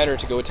it's much better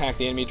to go attack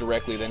the enemy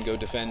directly than go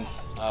defend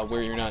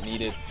where you're not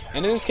needed.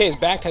 And in this case,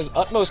 BacT has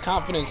utmost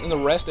confidence in the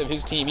rest of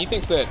his team. He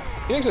thinks that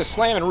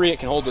Slam and RiuT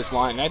can hold this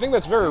line, and I think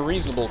that's very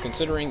reasonable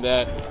considering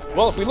that,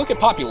 well, if we look at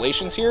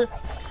populations here,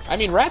 I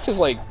mean, Rats is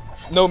like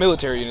no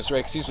military units, right,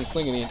 because he's been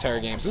slinging the entire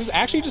game. So this is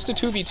actually just a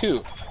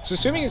 2v2. So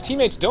assuming his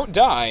teammates don't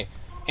die,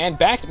 and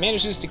BacT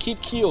manages to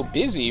keep Keo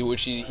busy,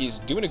 which he's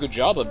doing a good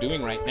job of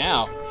doing right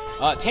now,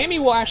 Tammy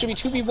will actually be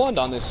 2v1'd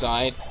on this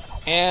side,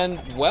 and,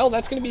 well,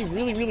 that's going to be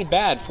really, really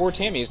bad for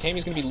Tammy, as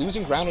Tammy's going to be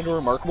losing ground at a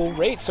remarkable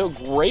rate. So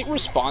great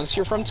response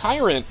here from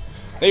TyRanT.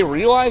 They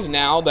realize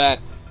now that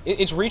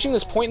it's reaching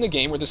this point in the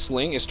game where the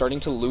sling is starting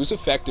to lose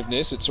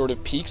effectiveness. It sort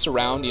of peaks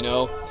around, you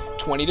know,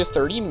 20 to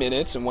 30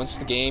 minutes, and once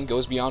the game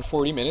goes beyond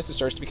 40 minutes, it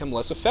starts to become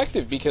less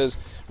effective because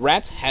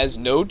Rats has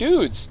no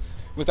dudes.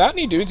 Without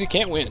any dudes, you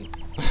can't win.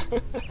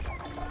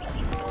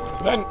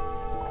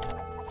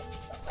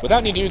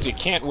 Without any dudes, you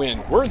can't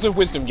win. Words of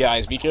wisdom,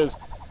 guys, because,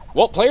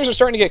 well, players are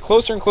starting to get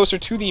closer and closer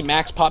to the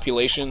max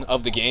population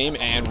of the game,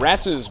 and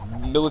Rats'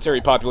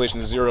 military population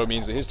is 0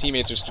 means that his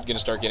teammates are going to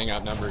start getting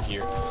outnumbered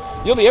here.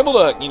 You'll be able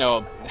to, you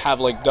know, have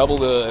like double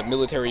the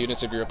military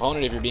units of your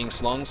opponent if you're being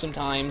slung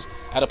sometimes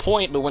at a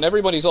point, but when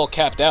everybody's all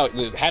capped out,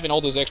 having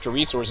all those extra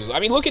resources. I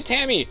mean, look at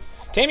Tammy!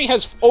 Tammy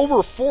has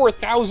over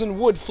 4,000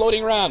 wood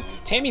floating around.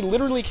 Tammy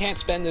literally can't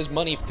spend this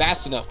money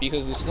fast enough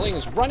because the sling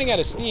is running out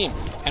of steam.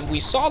 And we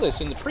saw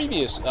this in the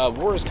previous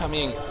War is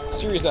Coming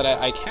series that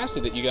I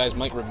casted that you guys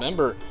might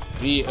remember.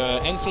 The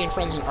NC and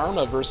Friends and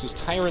Arma versus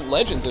TyRanT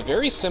Legends. A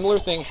very similar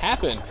thing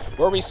happened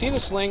where we see the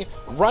sling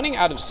running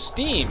out of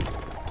steam.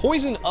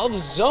 Poison of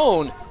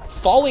Zone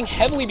falling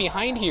heavily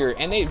behind here.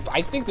 And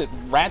I think that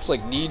Rats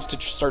like needs to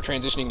start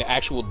transitioning to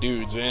actual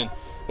dudes. And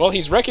well,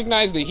 he's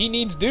recognized that he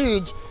needs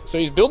dudes, so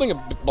he's building a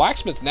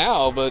blacksmith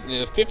now, but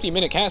a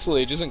 50-minute castle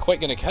age isn't quite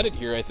going to cut it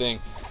here, I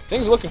think.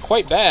 Things are looking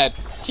quite bad.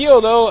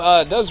 Keo,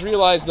 though, does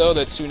realize, though,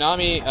 that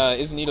Tsunami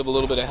is in need of a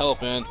little bit of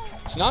help, and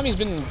Tsunami's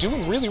been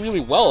doing really,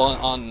 really well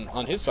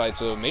on his side,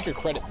 so major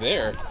credit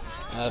there.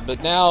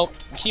 But now,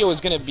 Keo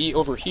is going to be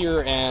over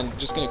here and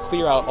just going to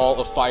clear out all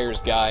of Fire's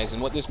guys,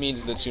 and what this means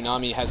is that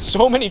Tsunami has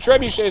so many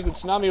trebuchets that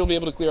Tsunami will be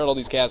able to clear out all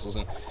these castles,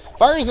 and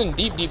Fire is in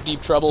deep, deep, deep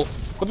trouble.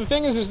 But the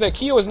thing is that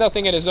Keo has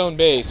nothing at his own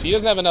base. He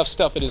doesn't have enough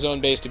stuff at his own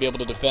base to be able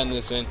to defend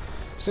this, and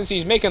since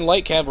he's making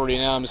light cavalry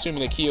now, I'm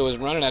assuming that Keo is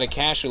running out of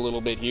cash a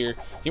little bit here.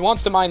 He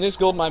wants to mine this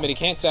gold mine, but he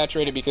can't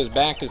saturate it because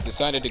BacT has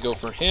decided to go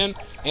for him.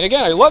 And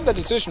again, I love that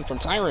decision from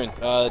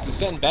TyRanT to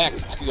send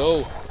BacT to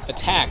go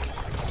attack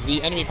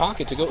the enemy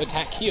pocket, to go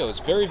attack Keo. It's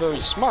very, very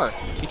smart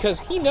because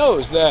he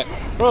knows that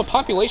from a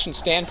population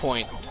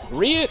standpoint,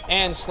 RiuT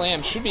and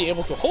Slam should be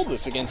able to hold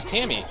this against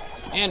Tammy.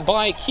 And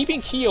by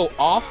keeping Keo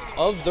off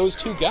of those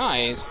two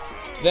guys,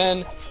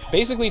 then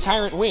basically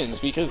TyRanT wins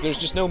because there's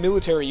just no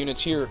military units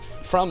here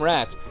from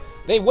Rats.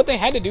 What they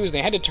had to do is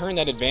they had to turn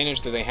that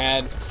advantage that they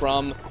had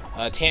from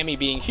Tammy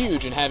being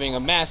huge and having a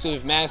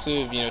massive,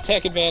 massive, you know,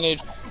 tech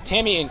advantage.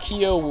 Tammy and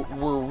Keo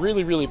were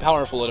really, really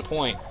powerful at a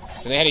point.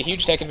 And they had a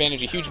huge tech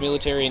advantage, a huge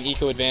military and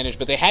eco advantage,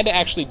 but they had to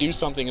actually do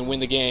something and win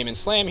the game. And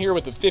Slam here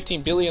with the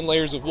 15 billion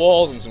layers of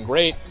walls and some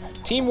great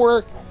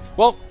teamwork,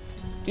 well,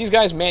 these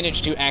guys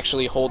managed to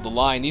actually hold the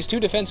line. These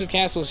two defensive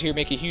castles here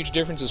make a huge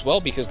difference as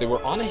well because they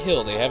were on a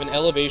hill. They have an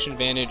elevation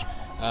advantage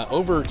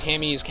over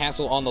Tammy's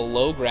castle on the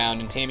low ground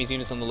and Tammy's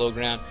units on the low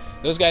ground.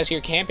 Those guys here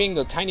camping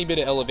the tiny bit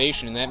of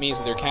elevation, and that means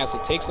that their castle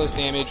takes less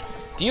damage,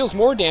 deals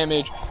more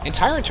damage, and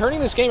TyRanT turning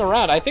this game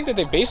around. I think that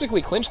they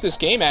basically clinched this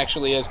game,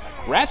 actually, as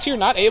Rats here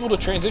not able to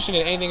transition to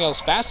anything else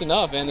fast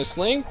enough, and the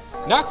sling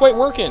not quite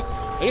working.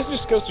 I guess it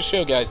just goes to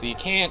show, guys, that you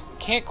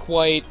can't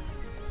quite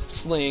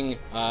sling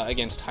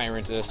against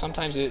TyRanT.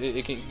 Sometimes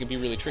it can be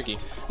really tricky.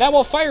 Now,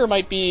 while Fire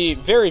might be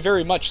very,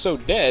 very much so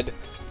dead,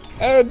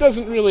 it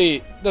doesn't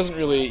really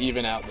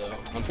even out, though,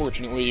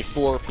 unfortunately,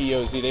 for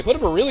poZ. They put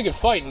up a really good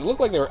fight, and it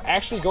looked like they were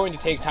actually going to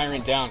take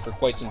TyRanT down for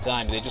quite some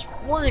time. They just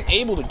weren't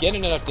able to get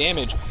enough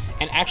damage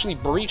and actually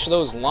breach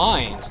those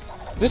lines.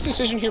 This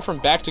decision here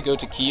from BacT to go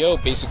to Keo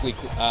basically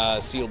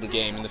sealed the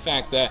game, and the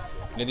fact that,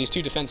 you know, these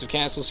two defensive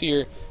castles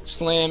here,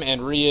 Slam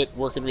and RiuT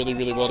working really,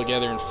 really well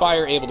together, and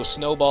Fire able to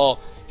snowball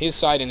his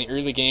side in the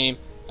early game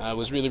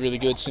was really, really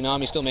good.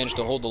 Tsunami still managed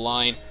to hold the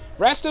line.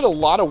 Rats did a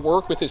lot of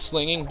work with his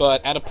slinging,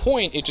 but at a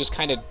point it just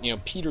kind of, you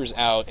know, peters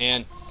out,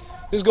 and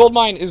this gold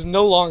mine is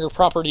no longer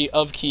property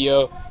of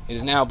Keo.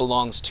 It now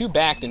belongs to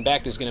BacT, and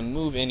BacT is going to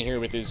move in here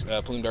with his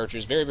plumed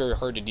archers. Very, very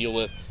hard to deal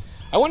with.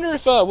 I wonder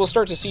if we'll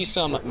start to see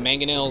some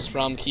mangonels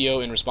from Keo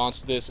in response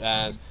to this,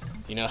 as,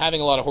 you know,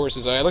 having a lot of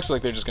horses, it looks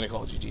like they're just going to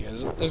call it GG. I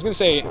was going to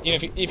say, you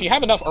know, if you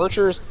have enough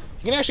archers,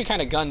 you can actually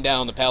kind of gun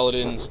down the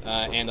paladins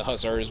and the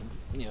hussars,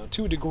 you know,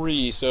 to a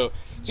degree, so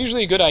it's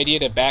usually a good idea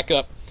to back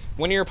up.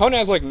 When your opponent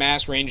has like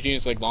mass ranged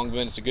units like Longbow,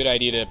 it's a good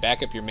idea to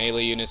back up your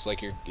melee units,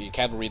 like your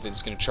cavalry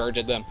that's going to charge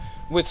at them,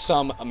 with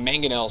some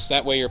mangonels.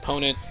 That way your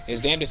opponent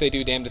is damned if they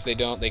do, damned if they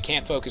don't. They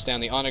can't focus down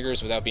the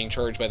onagers without being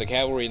charged by the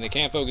cavalry, and they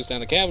can't focus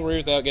down the cavalry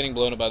without getting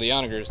blown up by the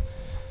onagers.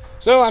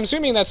 So I'm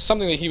assuming that's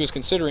something that he was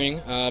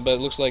considering, but it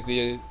looks like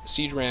the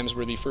siege rams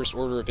were the first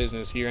order of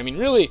business here. I mean,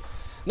 really,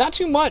 not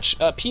too much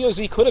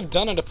poZ could have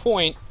done at a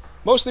point,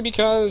 mostly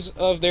because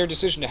of their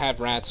decision to have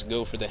rats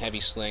go for the heavy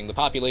sling. The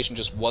population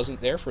just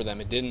wasn't there for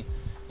them. It didn't.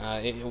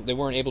 They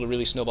weren't able to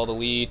really snowball the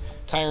lead.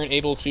 TyRanT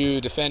able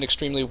to defend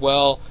extremely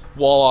well,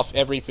 wall off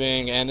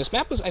everything, and this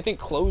map was, I think,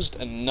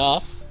 closed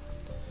enough.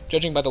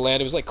 Judging by the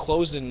land, it was like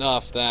closed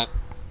enough that,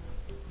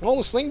 well,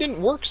 the sling didn't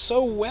work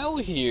so well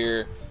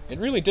here. It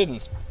really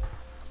didn't.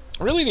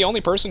 Really, the only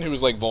person who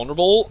was like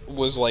vulnerable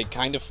was like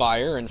kind of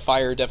fire, and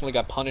fire definitely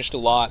got punished a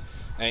lot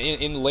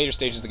in the later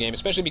stages of the game,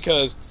 especially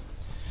because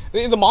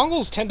the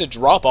Mongols tend to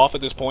drop off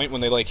at this point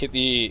when they like hit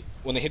the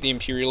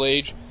Imperial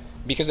Age,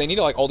 because they need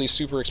like all these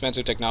super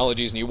expensive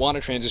technologies, and you want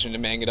to transition to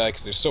Mangudai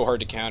because they're so hard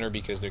to counter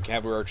because they're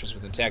cavalry archers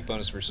with attack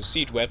bonus versus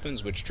siege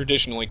weapons, which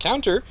traditionally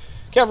counter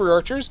cavalry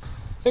archers.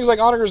 Things like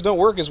onagers don't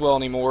work as well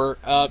anymore.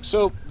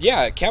 So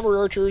yeah, cavalry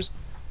archers.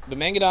 The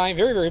Mangudai,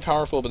 very, very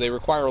powerful, but they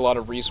require a lot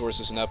of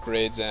resources and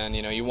upgrades, and,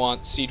 you know, you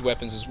want siege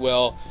weapons as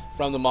well.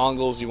 From the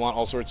Mongols, you want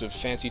all sorts of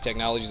fancy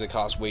technologies that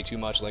cost way too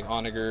much, like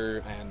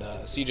onager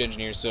and siege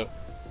engineers. So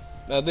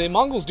the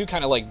Mongols do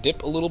kind of, like,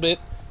 dip a little bit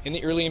in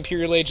the early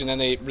Imperial Age, and then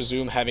they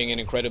resume having an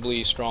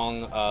incredibly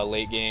strong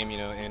late game, you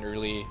know, and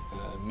early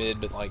mid,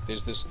 but, like,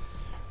 there's this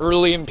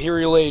early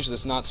Imperial Age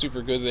that's not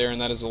super good there,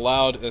 and that has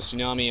allowed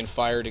Tsunami and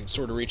Fire to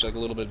sort of reach, like, a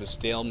little bit of a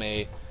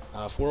stalemate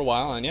for a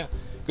while, and yeah.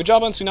 Good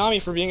job on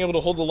Tsunami for being able to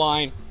hold the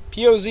line.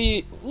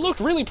 poZ looked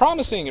really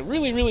promising. It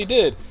really, really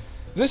did.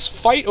 This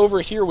fight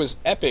over here was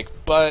epic,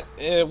 but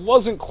it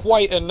wasn't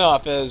quite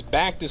enough as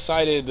BacT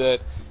decided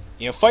that,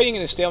 you know, fighting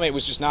in the stalemate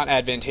was just not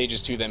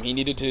advantageous to them. He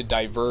needed to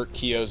divert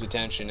Kyo's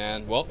attention,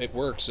 and, well, it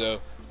worked.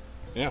 So,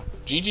 yeah,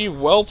 GG,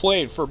 well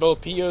played for both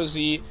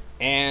poZ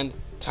and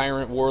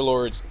TyRanT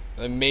Warlords.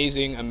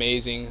 Amazing,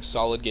 amazing,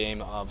 solid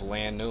game of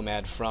Land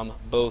Nomad from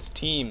both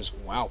teams.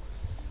 Wow.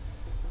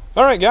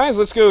 Alright guys,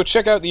 let's go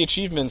check out the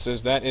achievements,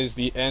 as that is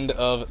the end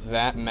of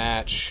that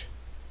match.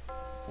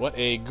 What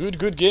a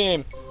good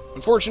game.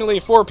 Unfortunately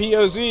for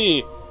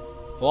poZ,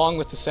 along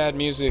with the sad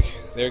music,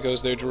 there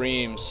goes their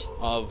dreams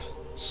of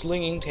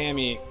slinging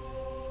Tammy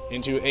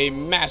into a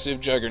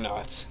massive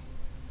juggernaut.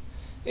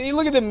 And you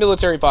look at the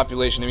military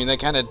population, I mean,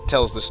 that kind of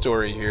tells the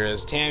story here,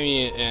 as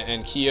Tammy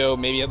and Kyo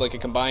maybe had like a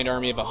combined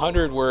army of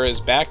 100, whereas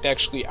BacT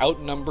actually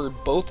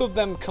outnumbered both of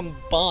them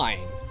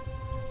combined,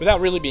 without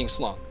really being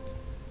slung.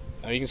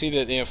 You can see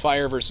that, you know,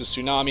 Fire versus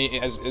Tsunami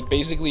it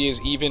basically is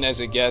even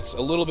as it gets.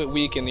 A little bit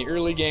weak in the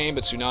early game,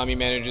 but Tsunami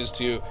manages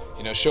to,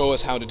 you know, show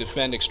us how to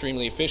defend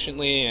extremely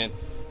efficiently, and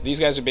these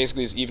guys are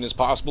basically as even as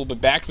possible,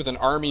 but backed with an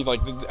army, like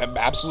an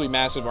absolutely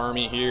massive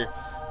army here,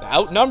 that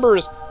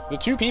outnumbers the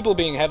two people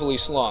being heavily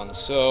slung.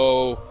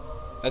 So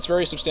that's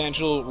very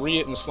substantial.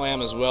 RiuT and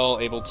Slam as well,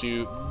 able to,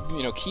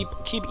 you know, keep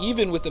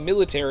even with the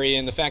military,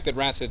 and the fact that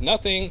Rats had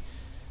nothing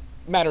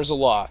matters a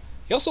lot.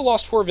 He also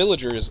lost 4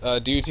 villagers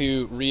due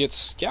to RiuT's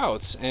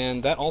scouts,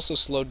 and that also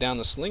slowed down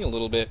the sling a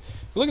little bit.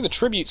 If you look at the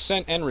tribute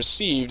sent and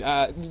received,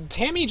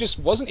 Tammy just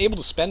wasn't able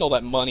to spend all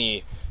that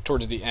money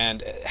towards the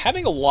end.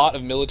 Having a lot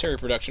of military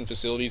production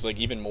facilities, like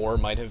even more,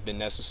 might have been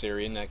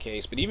necessary in that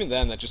case, but even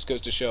then, that just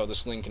goes to show the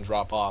sling can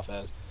drop off,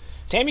 as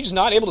Tammy just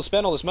not able to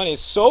spend all this money.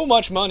 It's so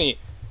much money.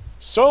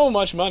 So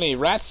much money.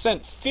 Rats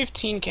sent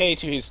 15k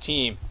to his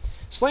team.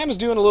 Slam is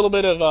doing a little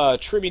bit of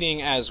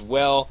tributing as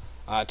well.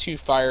 To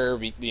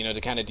Fire, you know, to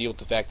kind of deal with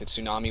the fact that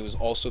Tsunami was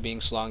also being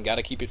slung. Got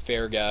to keep it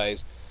fair,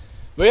 guys.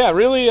 But yeah,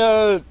 really,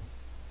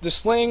 the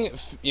sling,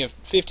 you know,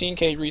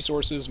 15k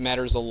resources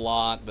matters a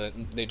lot, but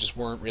they just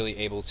weren't really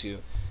able to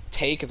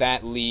take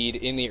that lead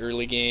in the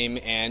early game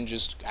and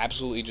just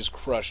absolutely just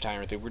crush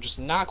TyRanT. They were just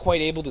not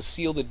quite able to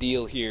seal the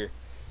deal here.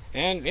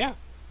 And yeah,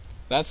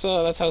 that's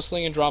how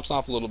slinging drops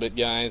off a little bit,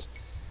 guys.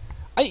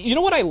 You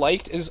know what I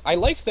liked is I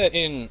liked that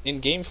in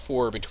Game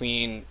 4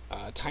 between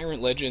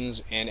TyRanT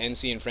Legends and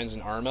NC and Friends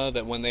in Arma,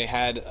 that when they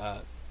had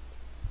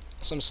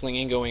some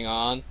slinging going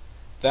on,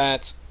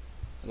 that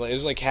it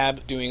was like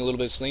Cab doing a little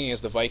bit of slinging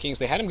as the Vikings.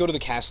 They had him go to the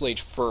Castle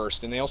Age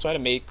first, and they also had to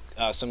make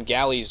some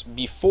galleys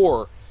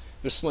before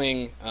the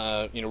sling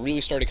you know,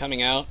 really started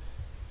coming out.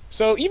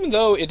 So even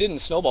though it didn't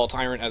snowball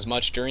TyRanT as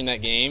much during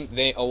that game,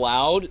 they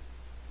allowed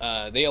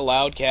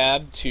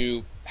Cab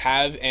to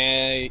have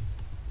a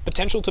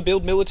potential to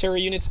build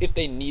military units if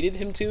they needed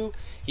him to.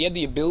 He had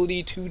the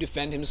ability to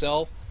defend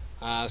himself.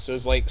 So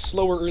it's like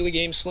slower early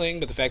game sling,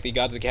 but the fact that he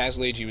got to the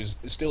Castle Age, he was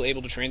still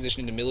able to transition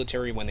into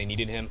military when they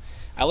needed him.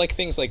 I like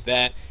things like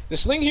that. The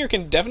sling here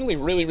can definitely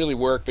really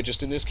work, but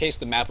just in this case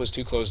the map was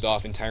too closed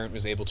off and TyRanT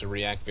was able to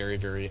react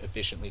very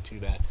efficiently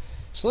to that.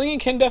 Slinging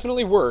can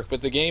definitely work,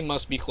 but the game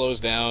must be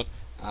closed out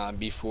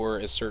before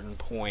a certain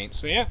point.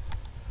 So yeah,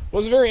 it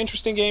was a very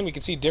interesting game. You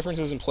can see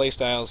differences in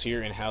playstyles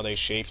here and how they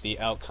shaped the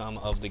outcome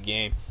of the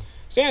game.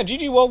 So yeah,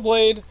 GG, well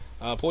played.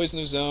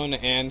 Poison Zone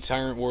and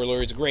TyRanT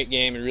Warlords, a great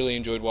game, and really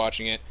enjoyed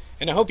watching it.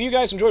 And I hope you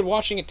guys enjoyed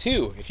watching it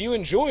too. If you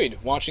enjoyed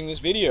watching this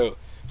video,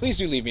 please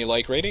do leave me a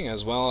like rating,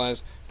 as well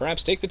as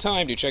perhaps take the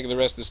time to check the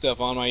rest of the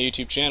stuff on my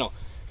YouTube channel.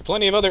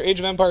 Plenty of other Age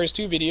of Empires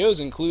 2 videos,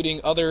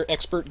 including other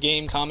expert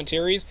game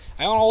commentaries.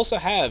 I also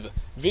have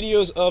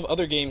videos of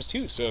other games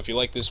too, so if you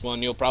like this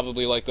one, you'll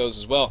probably like those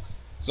as well.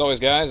 As always,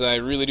 guys, I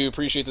really do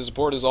appreciate the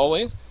support as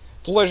always.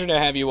 Pleasure to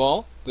have you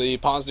all. The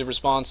positive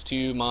response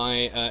to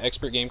my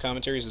expert game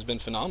commentaries has been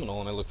phenomenal,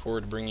 and I look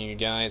forward to bringing you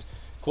guys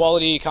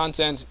quality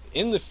content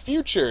in the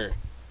future.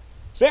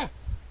 So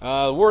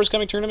yeah, the War is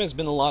Coming tournament has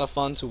been a lot of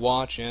fun to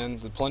watch,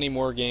 and plenty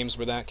more games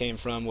where that came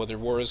from, whether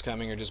War is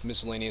Coming or just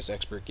miscellaneous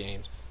expert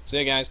games. So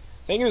yeah, guys,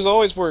 thank you as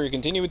always for your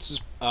continued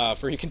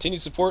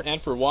support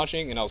and for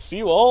watching, and I'll see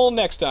you all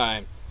next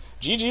time.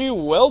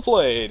 GG, well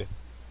played!